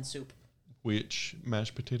solid than soup. Which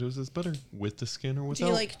mashed potatoes is better, with the skin or Do without?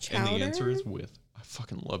 you like And the answer chowder? is with. I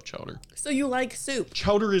fucking love chowder. So you like soup?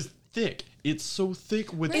 Chowder is thick. It's so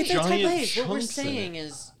thick with Right, giant Blaze, chunks what we're in saying it.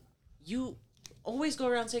 is, you always go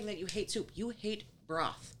around saying that you hate soup. You hate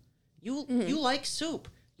broth. You like soup.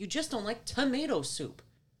 You just don't like tomato soup.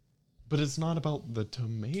 But it's not about the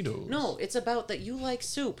tomatoes. No, it's about that you like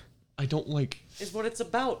soup. I don't like. Is what it's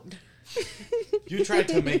about. You tried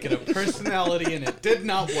to make it a personality and it did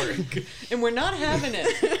not work. And we're not having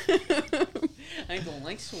it. I don't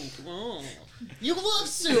like soup. Oh. You love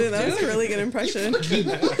soup, Dude, that was a dude. really good impression. You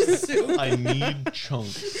love soup. I need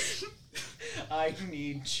chunks. I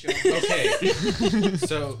need chunks. Okay,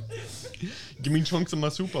 so Give me chunks of my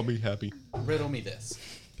soup, I'll be happy. riddle me this.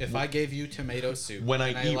 If I gave you tomato soup When I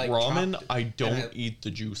and eat like, ramen, chopped- I don't and I- eat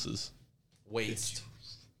the juices. waste.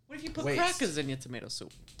 What if you put Waste. crackers in your tomato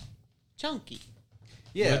soup? Chunky.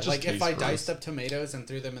 Yeah, That just like if tastes I gross. diced up tomatoes and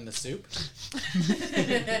threw them in the soup.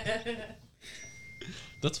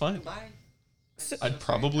 That's fine. Bye. I'd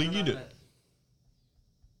probably eat it.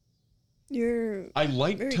 You're I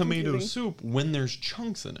like Very tomato confusing. soup when there's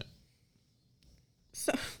chunks in it.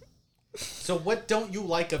 so So what don't you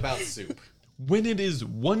like about soup? When it is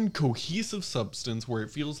one cohesive substance where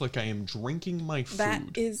it feels like I am drinking my food. that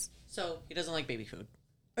is So he doesn't like baby food.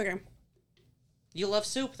 okay. You love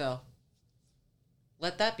soup, though.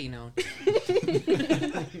 Let that be known.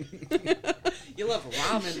 You love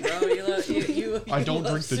ramen, bro. You love you I don't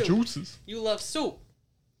love drink the soup. juices. You love soup.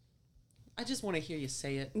 I just want to hear you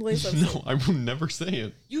say it. Blaze loves soup. No, I will never say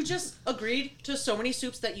it. You just agreed to so many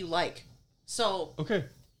soups that you like. So Okay.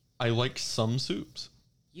 I like some soups.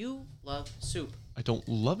 you love soup. I don't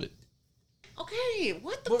love it. Okay,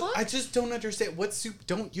 what the Well, fuck? I just don't understand. What soup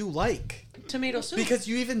don't you like? Tomato soup. Because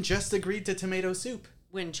you even just agreed to tomato soup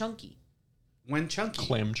when chunky. when chunky.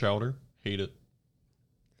 Clam chowder. Hate it.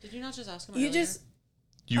 Did you not just ask him? You earlier? just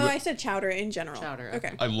You, oh, I said chowder in general. Chowder,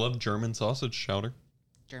 Okay. I love German sausage chowder.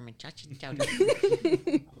 German chowder.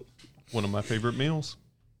 One of my favorite meals.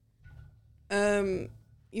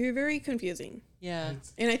 You're very confusing, Yeah.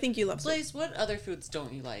 and I think you love soup. Blaze, what other foods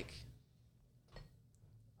don't you like?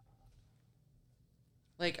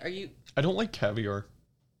 Like, are you? I don't like caviar.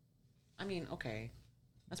 I mean, okay,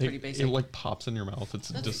 that's They- pretty basic. It like pops in your mouth. It's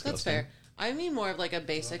disgusting. That's fair. I mean more of like a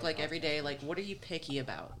basic, like everyday, like what are you picky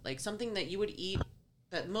about? Like something that you would eat,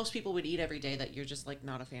 that most people would eat every day, that you're just like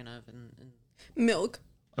not a fan of, and Milk.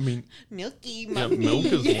 I mean, milky. yeah, Mommy. milk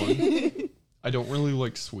is one. I don't really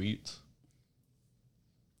like sweets.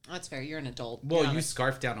 That's fair. You're an adult. Well, Be you honest.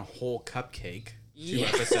 scarfed down a whole cupcake 2 Yeah.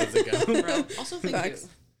 episodes ago. Bro, also thank Facts. you.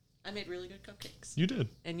 I made really good cupcakes, You did.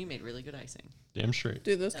 and you made really good icing. Damn straight.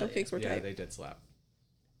 Dude, those Hell yeah. cupcakes were Yeah, tight. they did slap.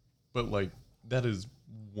 But like, that is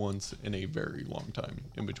once in a very long time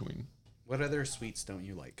in between. What other sweets don't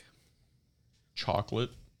you like?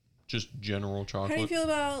 Chocolate. Just general How do you chocolate. feel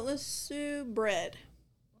about let's do bread,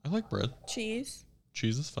 I like bread. cheese?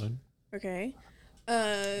 Cheese is fine. Okay.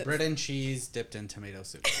 Bread and cheese dipped in tomato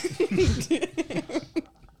soup.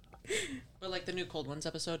 But like the new Cold Ones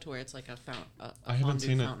episode, to where it's like a fountain. I haven't fondue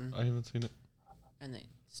seen fountain, it. I haven't seen it. and they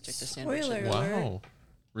stick the sandwich Spoiler in alert. Wow.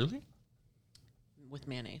 Really? with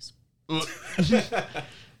mayonnaise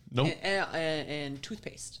Nope. and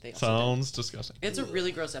toothpaste. They also Sounds disgusting. did. It's a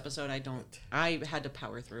really gross episode. I had to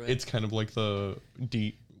power through it. It's kind of like the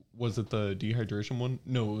was it the dehydration one?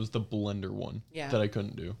 No, it was the blender one. Yeah. That I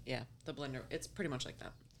couldn't do. Yeah, the blender. It's pretty much like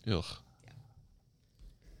that. Ugh.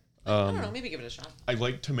 I don't know. Maybe give it a shot. I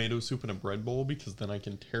like tomato soup in a bread bowl because then I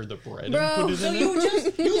can tear the bread Bro, and put it So in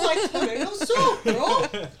it. you like tomato soup,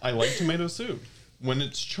 bro? I like tomato soup when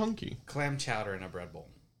it's chunky. Clam chowder in a bread bowl.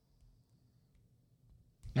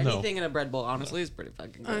 No. Anything in a bread bowl, honestly, is pretty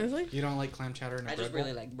fucking good. Honestly. You don't like clam chowder in a I bread just bowl?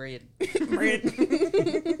 really like bread.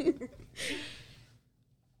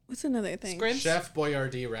 What's another thing? Scrimps? Chef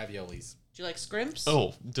Boyardee raviolis. Do you like scrimps?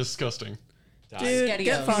 Oh, disgusting. Die. Dude,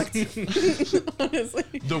 get Spaghettios. fucked. Honestly.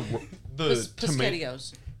 The tomato.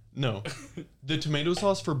 Pescattios. No, the tomato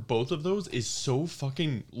sauce for both of those is so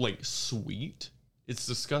fucking like sweet. It's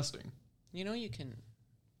disgusting. You know, you can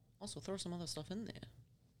also throw some other stuff in there.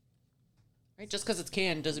 Right? Just because it's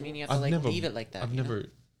canned doesn't mean you have to leave it like that. I've you know? never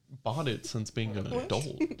bought it since being an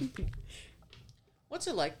adult. What's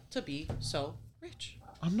it like to be so rich?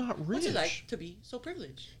 I'm not rich. What's it like to be so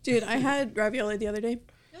privileged? Dude, I had ravioli the other day.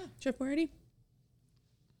 Yeah. Chef Boyardee.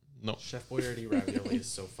 No, Chef Boyardee ravioli is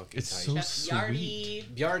so fucking it's tight. so Chef sweet. Yardy.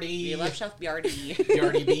 Biardi. We love Chef Yardy.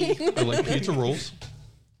 Biardi B. I like pizza rolls.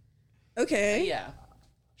 Okay. Yeah.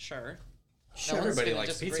 Sure. Sure. No one's Everybody gonna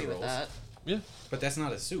likes disagree pizza with rolls. that. Yeah, But that's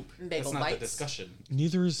not a soup. Bagel That's not bites. the discussion.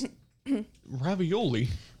 neither is ravioli.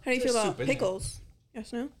 How do you feel There's about soup in there. pickles?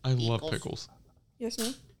 Yes, no? I love Pickles. pickles. Yes,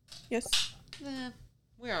 no? Yes.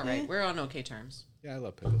 We're all right. Yeah. We're on okay terms. Yeah, I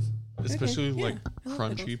love pickles. Especially yeah, like I love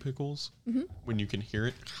crunchy pickles. When you can hear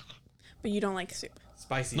it. But you don't like soup.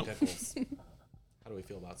 Spicy Nope. pickles. How do we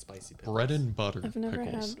feel about spicy pickles? Bread and butter I've never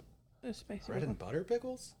pickles. had a spicy Bread pickle. and butter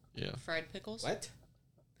pickles? Yeah. Fried pickles. What?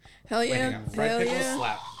 Hell Wait, yeah. hang on. Fried Hell pickles yeah.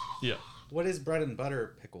 slap. Yeah. What is bread and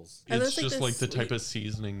butter pickles? Are It's those like just the like the type sweet- of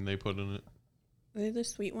seasoning they put in it. Are they the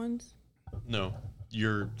sweet ones? No,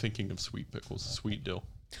 you're thinking of sweet pickles, sweet dill.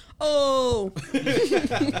 Oh!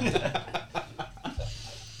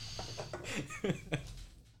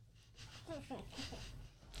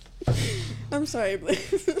 I'm sorry, Blaze.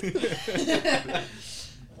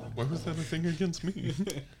 Why was that a thing against me?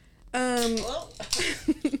 Well,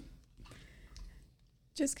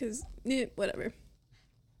 Just because, whatever.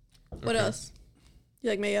 What Okay. else? You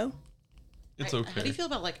like mayo? It's How okay. do you feel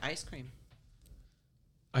about like ice cream?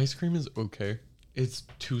 Ice cream is okay. It's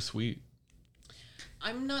too sweet.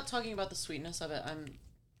 I'm not talking about the sweetness of it. I'm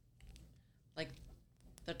like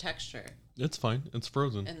the texture, It's fine. It's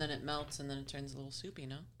frozen. and then it melts, and then it turns a little soupy.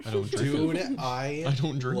 No, I don't drink Dude, it. I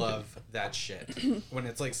don't drink it. love that shit. When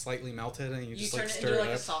it's like slightly melted and you you just turn like it stir into it like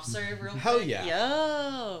a up. soft serve real Hell quick. yeah.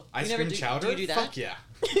 Yo, Ice you never cream do, chowder? Do you do that? Fuck yeah.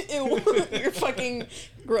 Ew, you're fucking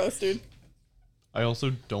gross, dude. I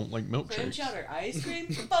also don't like Clam milkshakes. chowder, ice cream.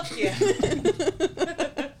 Fuck yeah.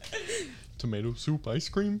 Tomato soup, ice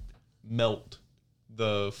cream, melt.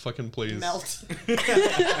 The fucking place. Melt.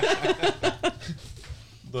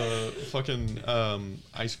 The fucking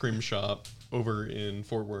ice cream shop over in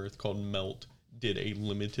Fort Worth called Melt did a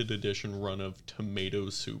limited edition run of tomato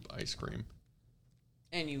soup ice cream.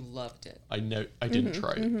 And you loved it, I didn't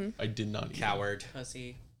try it. I did not eat Coward.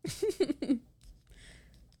 pussy. it.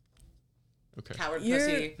 Okay. Coward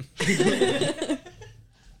You're- pussy.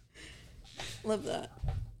 Love that.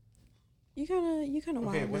 You kind of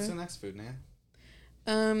Okay, wild, what's bro. the next food,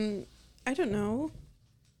 Nan? I don't know.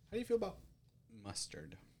 How do you feel about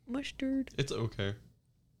mustard? Mustard. It's okay.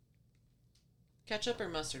 Ketchup or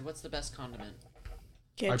mustard? What's the best condiment?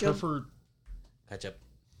 I prefer Ketchup.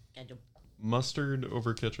 Ketchup. mustard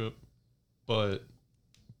over ketchup, but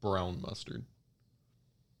brown mustard.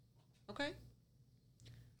 Okay.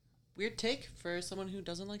 Weird take for someone who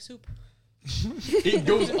doesn't like soup. It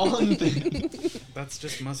goes on then. That's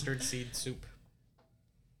just mustard seed soup.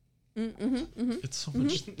 It's so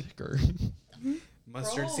much thicker.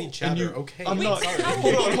 Mustard Bro. seed And chowder. you- Okay. I'm Wait, not. sorry.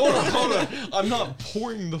 Hold on. I'm not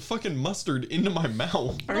pouring the fucking mustard into my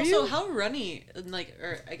mouth. Are also, you? how runny and like,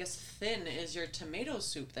 or I guess thin is your tomato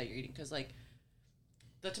soup that you're eating? Because like,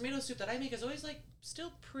 the tomato soup that I make is always like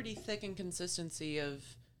still pretty thick in consistency of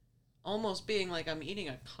almost being like I'm eating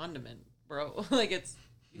a condiment, bro. Like it's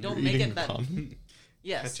you don't You're make eating it that. condom?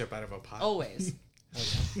 Yes, Ketchup out of a pot. always.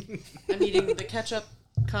 I'm eating the ketchup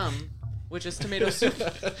cum, which is tomato soup.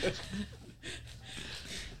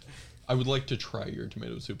 I would like to try your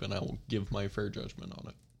tomato soup, and I will give my fair judgment on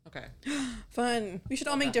it. Okay. Fun. We should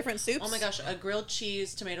all make different soups. Oh my gosh, a grilled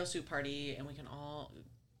cheese tomato soup party, and we can all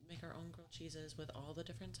make our own grilled cheeses with all the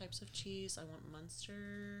different types of cheese. I want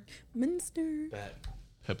Munster. Munster. Bet.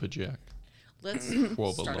 Pepper Jack. Let's start a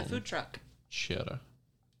Provolone. food truck. Cheddar.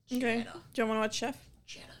 Okay. Do you want to watch Chef?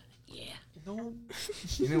 Cheddar. Yeah. No.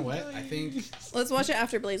 You know what? I think. Let's watch it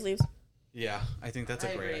after Blaze leaves. Yeah, I think that's I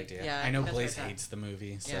a great agree. idea. Yeah, I know that's Blaze where it's at. hates the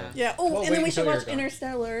movie, so. Yeah. Yeah. Oh, Well, and wait then we until should you're watch gone.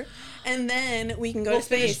 Interstellar, and then we can go We'll to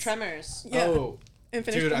finish space. Tremors. Yeah. Oh, And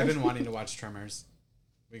finish dude, I've Tremors. been wanting to watch Tremors.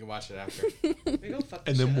 We can watch it after. We go fuck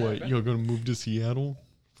And the then shit what? out of it. You're gonna move to Seattle?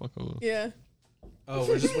 Fuck off. Yeah. Oh,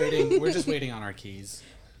 we're just waiting. We're just waiting on our keys.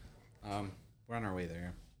 We're on our way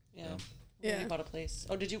there. Yeah. So. Yeah. We bought a place.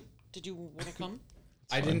 Oh, did you want to come?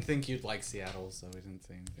 I fine. didn't think you'd like Seattle, so we didn't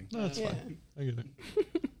say anything. No, that's Yeah. fine. I get it.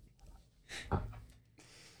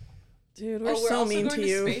 Dude, we're Oh, so also mean going to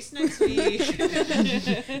you. space next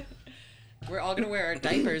week. We're all gonna wear our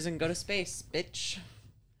diapers and go to space, bitch.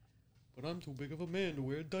 But I'm too big of a man to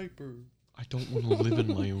wear a diaper. I don't want to live in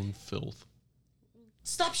my own filth.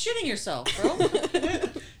 Stop shitting yourself, bro.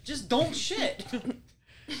 Just don't shit.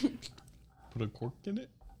 Put a cork in it?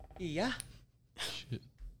 Yeah. Shit.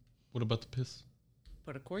 What about the piss?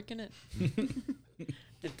 Put a cork in it.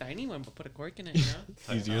 The tiny one, but put a cork in it, you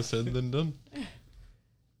know? Easier said than done.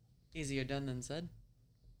 Easier done than said.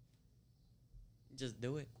 Just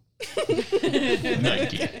do it.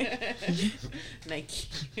 Nike.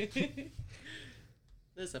 Nike.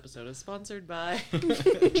 This episode is sponsored by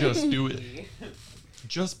Just do it.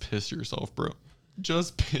 Just piss yourself, bro.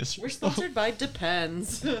 Just piss We're yourself. sponsored by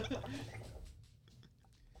Depends.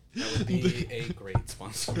 That would be a great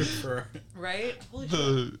sponsor for. Right? Holy shit.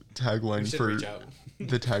 The We tagline should for reach out.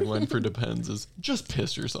 the tagline for Depends is just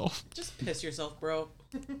piss yourself. Just piss yourself, bro.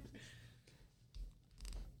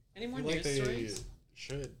 Any more I feel like news they stories?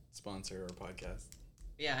 should sponsor our podcast.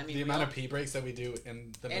 Yeah, I mean, The we amount all- of pee breaks that we do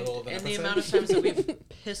in the and, middle of an and episode. the amount of times that we've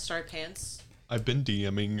pissed our pants. I've been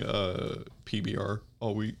DMing PBR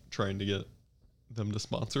all week trying to get them to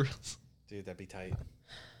sponsor us. Dude, that'd be tight.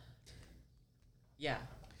 Yeah.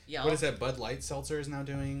 Yeah. What is that? Bud Light Seltzer is now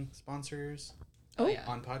doing sponsors Oh, yeah.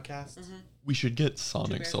 on podcasts. We should get Two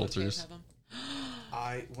Sonic Bears, One Cave seltzers. have 'em.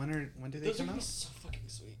 When do they Those come are gonna be out? so fucking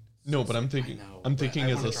sweet. No, but I'm thinking know, I'm but thinking I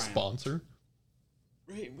as wanna a try 'em. sponsor.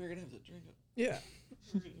 Right, we're gonna have to drink it. Yeah.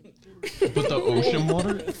 But the ocean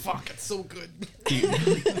water, Fuck, it's so good.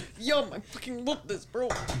 the, Yum! I fucking love this, bro.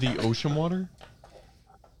 the ocean water,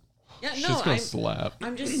 Yeah, it's no, just gonna I'm slap.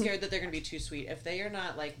 I'm just scared that they're gonna be too sweet. If they are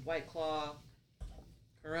not like White Claw,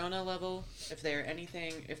 Corona level, if they're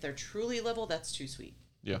anything, if they're truly level, that's too sweet.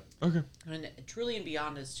 Yeah. Okay. And truly and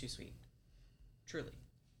beyond is too sweet. Truly.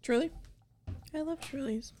 Truly? I love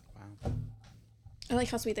Trulies. Wow. I like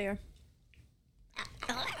how sweet they are.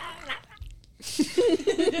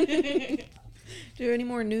 Do you have any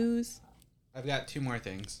more news? I've got two more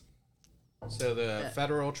things. So the Yeah.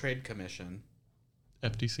 Federal Trade Commission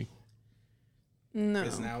FTC. No.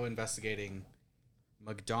 is now investigating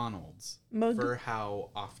McDonald's Mug- for how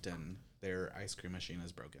often their ice cream machine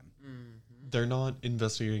is broken. They're not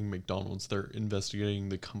investigating McDonald's. They're investigating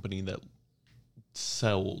the company that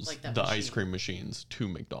sells Like that the ice machine. cream machines to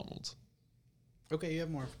McDonald's. Okay, you have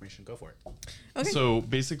more information. Go for it. Okay. So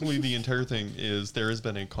basically, the entire thing is there has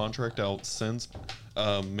been a contract out since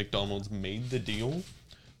McDonald's made the deal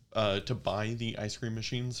to buy the ice cream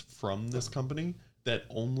machines from this company, that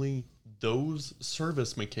only those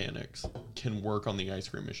service mechanics can work on the ice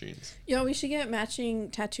cream machines. Yo, we should get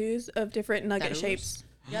matching tattoos of different nugget Tattoos? shapes.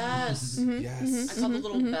 Yes. Yes. I saw the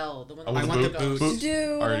little bell. The one I that want the goes. boots.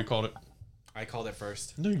 Dude. I already called it. I called it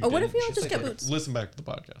first. No, you Oh, what didn't. if we all Just just like get that. boots? Listen back to the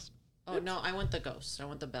podcast. Oh no, I want the ghost. I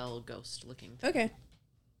want the bell ghost looking. Okay.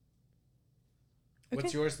 What's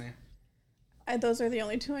Okay. yours, Nan? Those are the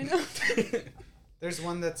only two I know. There's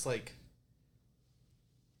one that's like.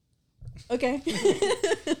 Okay.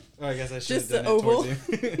 Oh, I guess I should have Just done the it oval? towards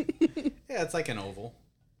you. Yeah, it's like an oval.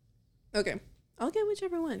 Okay. I'll get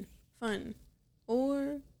whichever one. Fun.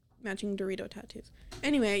 Or matching Dorito tattoos.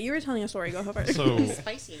 Anyway, you were telling a story. Go ahead. So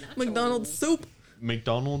Spicy nachos. McDonald's soup.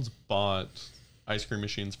 McDonald's bought ice cream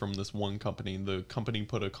machines from this one company. The company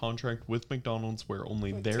put a contract with McDonald's where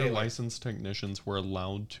only their Taylor. licensed technicians were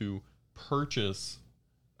allowed to purchase,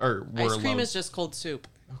 or were Ice cream allowed. is just cold soup.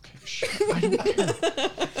 Okay, shit, I don't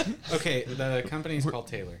care. Okay, the company's called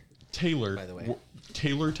Taylor. Taylor, By the way.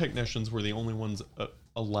 Taylor technicians were the only ones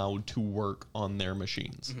allowed to work on their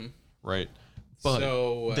machines, right? But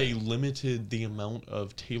So, they limited the amount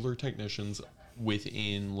of Taylor technicians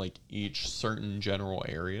within like each certain general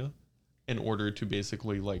area in order to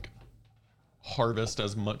basically like harvest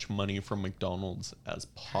as much money from McDonald's as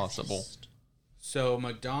possible. So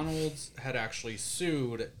McDonald's had actually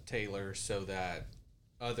sued Taylor so that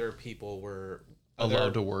other people were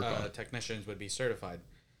allowed to work on it. technicians would be certified.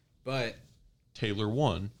 But Taylor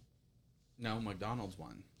won. no, McDonald's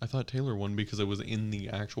won. I thought Taylor won because it was in the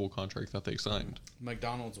actual contract that they signed.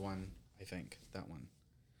 McDonald's won, I think, that one.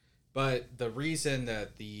 But the reason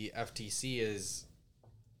that the FTC is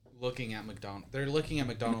looking at they're looking at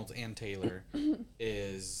McDonald's and Taylor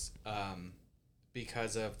is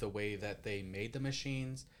because of the way that they made the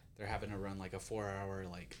machines. They're having to run like a 4-hour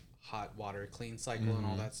like hot water clean cycle and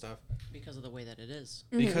all that stuff Because of the way that it is.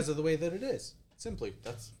 because of the way that it is. Simply,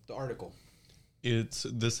 that's the article. It's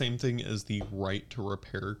the same thing as the right to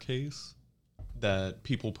repair case that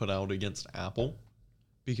people put out against Apple,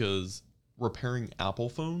 because repairing Apple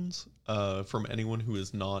phones from anyone who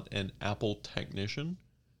is not an Apple technician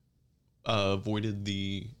voided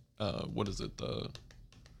the what is it, the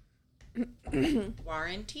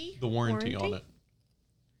Warranty? warranty on Warranty? it.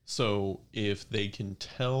 So if they can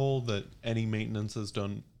tell that any maintenance has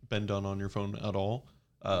been done on your phone at all,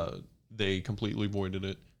 they completely voided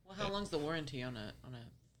it. Well, how long's the warranty on a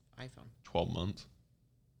iPhone? 12 months.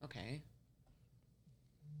 Okay.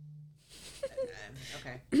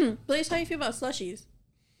 Okay. Blaze, how you feel about slushies?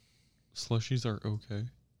 Slushies are okay.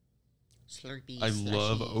 Slurpee. I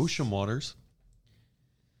love slushies. ocean waters.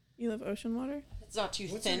 You love ocean water? It's not too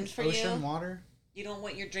What's thin in for ocean you. water? You don't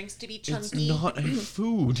want your drinks to be It's chunky. not a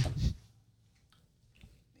food.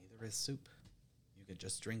 Neither is soup. You could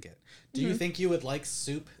just drink it. Do you think you would like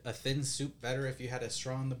soup, a thin soup, better if you had a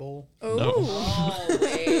straw in the bowl? Oh, Oh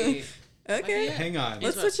wait. okay. Yeah. Hang on.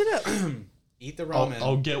 Let's switch it up. Eat the I'll, ramen.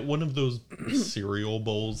 I'll get one of those cereal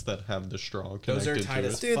bowls that have the straw Those are connected tight to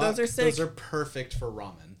as it Dude, fuck. those are sick. Those are perfect for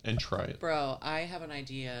ramen. and try it. Bro, I have an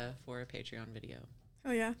idea for a Patreon video.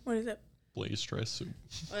 Oh yeah, what is it? Blaze try soup.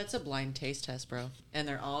 Well, it's a blind taste test, bro. And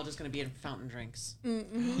they're all just gonna be in fountain drinks.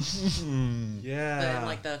 Yeah. But in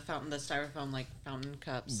like the styrofoam like fountain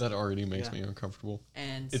cups. That already makes Yeah. me uncomfortable.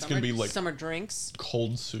 And It's some gonna are, be like- some are drinks,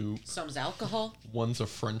 Cold soup. some's alcohol. One's a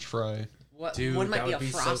French fry. What Dude, one might that be a would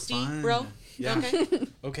be so frosty, fun. bro. Yeah. Okay.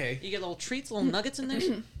 Okay. You get little treats, little nuggets in there.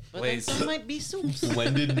 But then Blaze. some might be soups.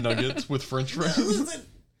 Blended nuggets with French fries.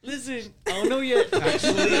 Listen, I don't know yet.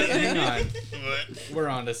 Actually, hang on. We're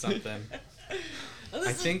on to something. I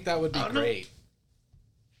Listen. think that would be great.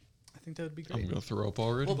 I think that would be I'm great. gonna throw up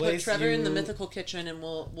already. We'll put Blaze, Trevor in the you- mythical kitchen, and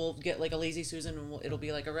we'll get like a lazy Susan, and it'll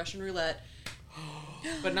be like a Russian roulette,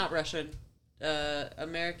 but not Russian,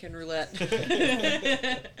 American roulette.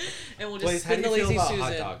 And we'll just Blaze, how spin do the you feel lazy about Susan,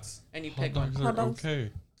 hot dogs? and you Hot pick one. dogs Hot are dogs.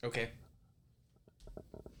 okay. Okay.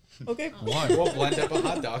 Okay. Why? We'll blend up a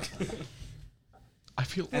hot dog. I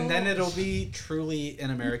feel. And then it'll be truly an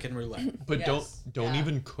American roulette. But Yes. don't Yeah.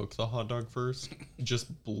 even cook the hot dog first.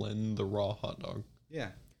 Just blend the raw hot dog. Yeah.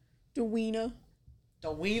 Dewena.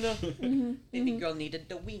 The wiener. Baby girl needed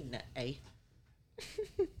the wiener, eh?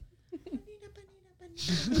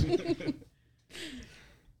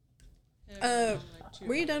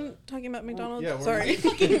 Were you done talking about McDonald's? yeah, we're- Sorry.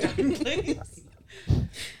 Please.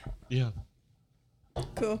 Yeah.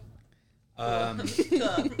 Cool. Have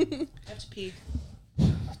to pee.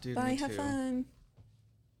 Dude, Bye. me Have too. fun.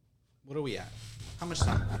 What are we at? How much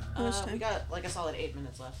time? How much We time? got like a solid 8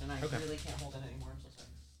 minutes left, and I Okay. really can't hold it anymore. I'm so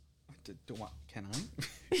sorry. Can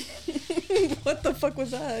I? What the fuck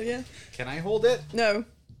was that? Yeah. Can I hold it? No.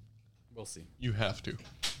 We'll see. You have to.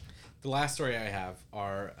 The last story I have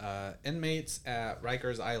are inmates at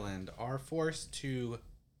Rikers Island are forced to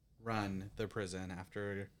run the prison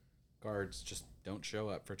after guards just don't show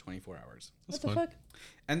up for 24 hours. That's What the fine. fuck?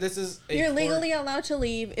 And this is a You're court- legally allowed to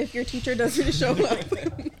leave if your teacher doesn't show up.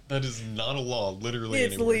 That is not a law, literally.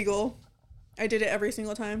 It's anywhere. legal. I did it every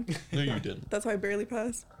single time. No, you didn't. That's why I barely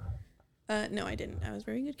passed. No, I didn't. I was a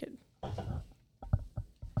very good kid.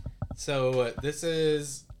 So this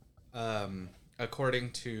is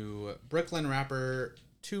according to Brooklyn rapper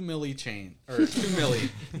 2 Milli Chain or 2 Milli.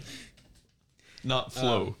 Not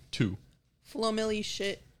flow. Two. Flo Millie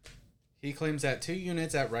shit. He claims that 2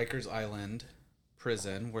 units at Rikers Island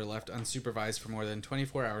prison were left unsupervised for more than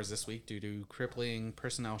 24 hours this week due to crippling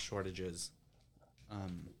personnel shortages.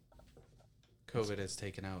 COVID has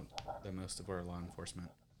taken out the most of our law enforcement.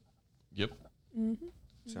 Yep.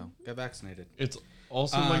 So get vaccinated. It's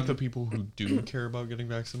also like the people who do care about getting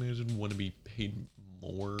vaccinated want to be paid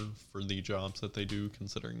more for the jobs that they do,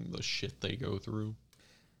 considering the shit they go through.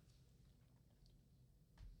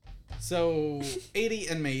 So 80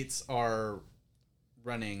 inmates are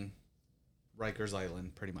running Rikers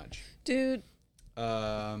Island pretty much. Dude,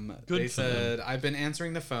 Good They for them. said, I've been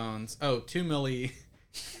answering the phones. Oh, 2 Milli.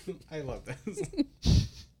 I love this.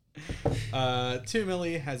 2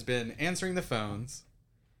 Milli has been answering the phones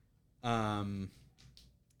and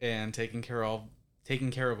taking care of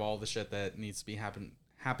taking care of all the shit that needs to be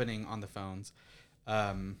happening on the phones.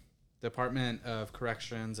 Department of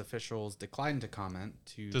Corrections officials declined to comment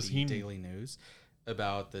to the Daily News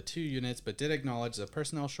about the 2 units, but did acknowledge the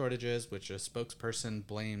personnel shortages, which a spokesperson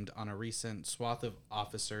blamed on a recent swath of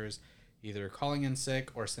officers either calling in sick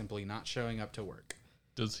or simply not showing up to work.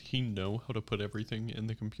 Does he know how to put everything in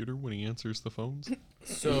the computer when he answers the phones?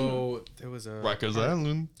 So there was a Rikers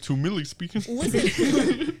Island, 2 Millie speaking.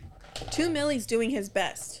 Listen, 2 Millie's doing his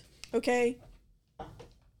best. Okay,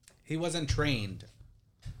 he wasn't trained.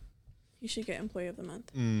 you should get Employee of the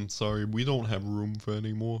Month. Sorry, we don't have room for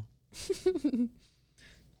any more.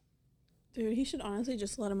 Dude, he should honestly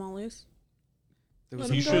just let them all loose. There was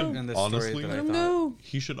Let a him quote go. in the Honestly, story that Let I him thought. go.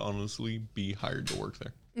 He should honestly be hired to work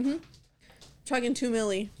there. Chugging 2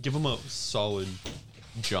 Millie. Give him a solid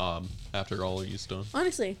job after all he's done.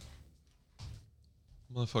 Honestly,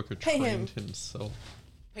 Motherfucker Pay trained him. himself.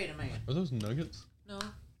 Paid a man. Are those nuggets? No.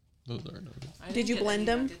 Those are nuggets. I Did didn't you get blend any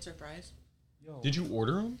them? nuggets or fries. Did you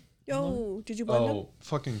order them? yo, did you blend them? Oh,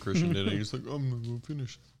 fucking Christian did it. He's like, I'm gonna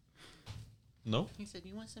finish. No? He said,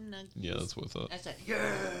 "You want some nuggets?" Yeah, that's what I thought. I said,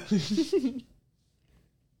 "Yeah."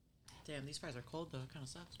 Damn, these fries are cold though. It kind of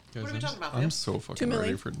sucks. Guys, What are we talking about? I'm Fam? so 2 fucking Millie.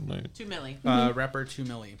 ready for tonight. 2 milli. Rapper 2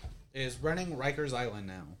 Millie is running Rikers Island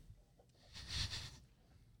now.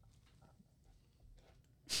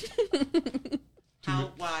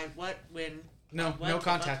 How? Why? What? When? No, What? no What?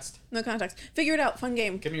 context. No context. Figure it out. Fun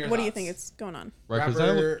game. Give me your What do you thoughts. think is going on? Rikers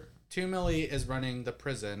Island. Rapper 2 Millie is running the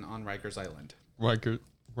prison on Rikers Island.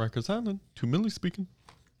 Rikers Island. 2 Millie speaking.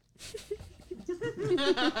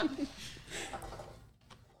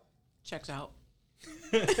 Checks out.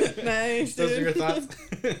 Nice, Those are your dude. thoughts?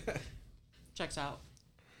 Checks out.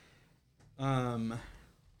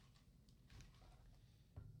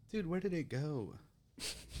 Dude, where did it go?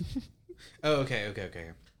 Oh, okay.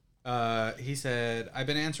 He said, I've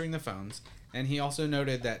been answering the phones, and he also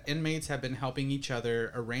noted that inmates have been helping each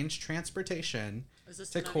other arrange transportation Is this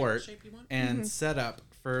to the nugget court shape you want? and set up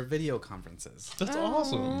for video conferences. That's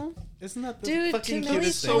awesome. Isn't that the Dude, fucking 2 cutest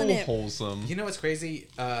Millie's thing? killing So it. wholesome. You know what's crazy?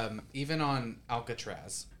 Even on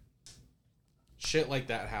Alcatraz, shit like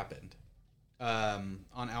that happened. On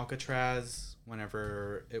Alcatraz,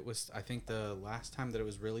 whenever it was, I think the last time that it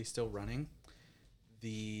was really still running,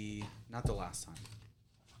 not the last time,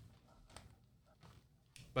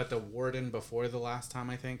 but the warden before the last time,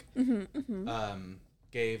 I think,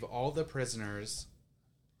 gave all the prisoners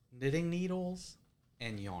knitting needles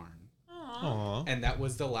and yarn. Aw. And that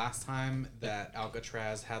was the last time that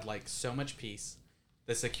Alcatraz had like so much peace.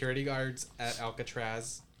 The security guards at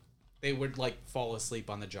Alcatraz, they would like fall asleep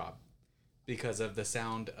on the job because of the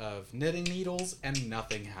sound of knitting needles and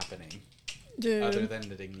nothing happening other Dude. than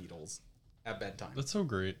knitting needles at bedtime. That's so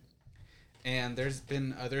great. And there's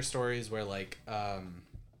been other stories where like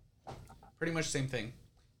pretty much same thing.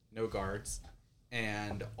 No guards.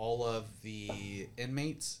 And all of the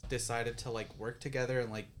inmates decided to like work together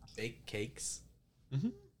and like bake cakes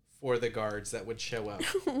for the guards that would show up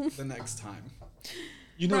the next time.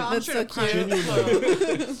 You know, Bro, I'm That's sure so to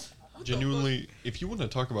cry. genuinely, if you want to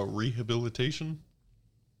talk about rehabilitation,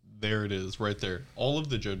 there it is, right there. All of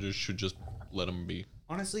the judges should just let them be.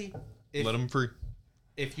 Honestly, Let them free.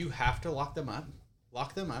 if you have to lock them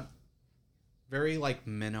up. Very like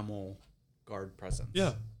minimal guard presence.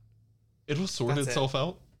 Yeah. It'll sort That's itself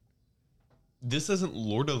out. This isn't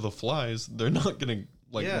Lord of the Flies. They're not going to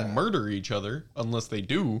like Yeah. murder each other unless they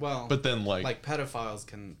do. Well, but then Like pedophiles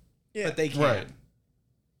can, Yeah. but they can. Right.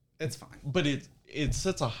 It's fine. but it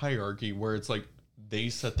sets a hierarchy where it's like they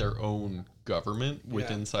set their own government with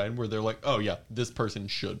Yeah. inside where they're like, oh yeah, this person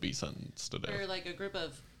should be sentenced to Or death. like a group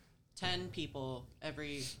of 10 people,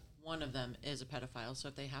 every one of them is a pedophile. So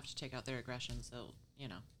if they have to take out their aggressions, they'll,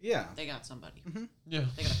 Yeah. they got somebody. Yeah.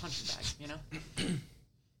 They got a punching bag,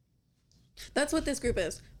 That's what this group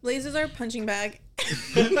is. Blaze is our punching bag.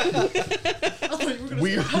 We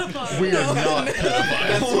are not pedophiles.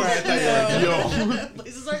 That's where I thought you were Yo.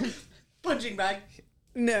 This is our punching bag.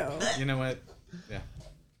 No. You know what? Yeah.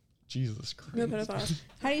 Jesus Christ. No pedophiles.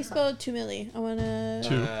 How do you spell 2 Millie? I want to...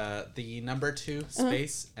 Two. The number 2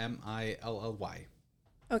 space Milly.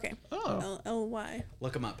 Okay. Oh. L-L-Y.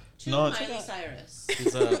 Look him up. To Not- Miley Cyrus.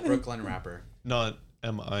 He's a Brooklyn rapper. Not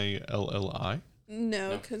Milli.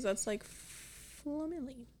 No, because that's like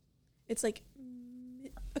Flamilly. It's like...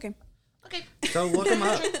 Okay. Okay. So look him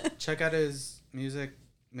up. Check out his music,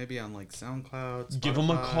 maybe on like SoundCloud. Give him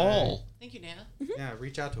a Spotify. call. Thank you, Nana. Yeah,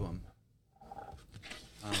 reach out to him.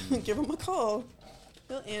 Give him a call.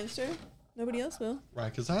 He'll answer. Nobody else will.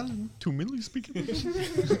 Rikers Island. 2 Millie speaking.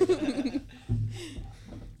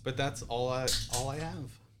 But that's all I have.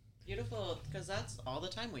 Beautiful, because that's all the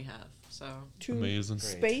time we have. So Two Amazing. Great.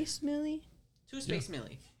 Space Millie? 2 Space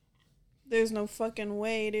Millie. There's no fucking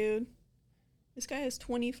way, dude. This guy has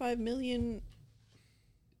 25 million.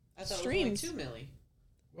 I thought Streams. it was only 2 milli.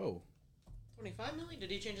 Whoa. 25 milli? Did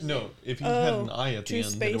he change his No, name? if he had an Oh, I at the two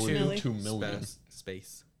end, then it space would milli. be 2 million.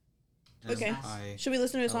 Space. Okay. I, Should we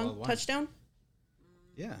listen to his song, LLY. Touchdown?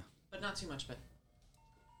 yeah. But not too much, but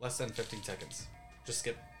Less than 15 seconds. Just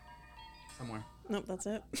skip somewhere. Nope, that's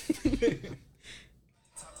it.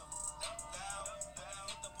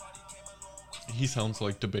 He sounds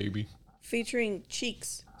like the baby. Featuring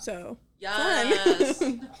Cheeks. So, yes.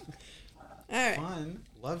 all right. Fun.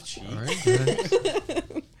 Love Cheeks. All right.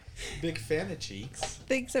 guys. Big fan of Cheeks.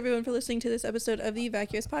 Thanks everyone for listening to this episode of the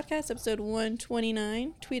Vacuous Podcast, episode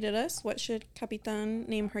 129. Tweet at us. What should Capitan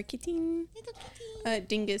name her kitty?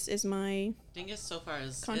 Dingus is my. Dingus so far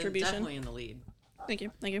is Contribution. definitely in the lead. Thank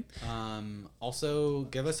you. Thank you. Also,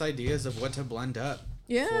 give us ideas of what to blend up.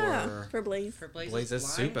 Yeah. For For Blaze. For Blaze's, Blaze's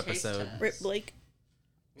blind soup taste episode. test. Rip Blake.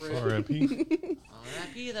 R.I.P.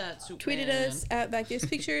 R.I.P. that soup Tweeted man. us at Vacuous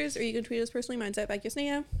Pictures, or you can tweet us personally. Mine's at Vacuous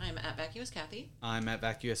Naya. I'm at Vacuous Kathy. I'm at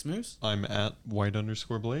Vacuous Moose. I'm at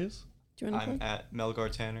white_blaze. Do you want to I'm at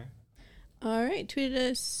Melgar Tanner. All right.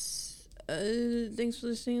 Tweeted us. Thanks for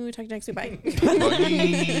listening. We'll talk next week. Bye.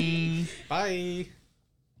 Bye. Bye.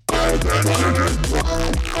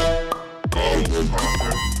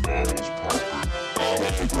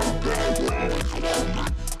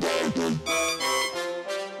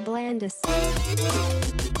 Blandis.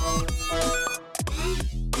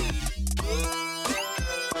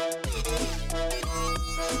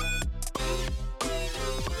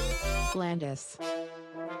 Blandis.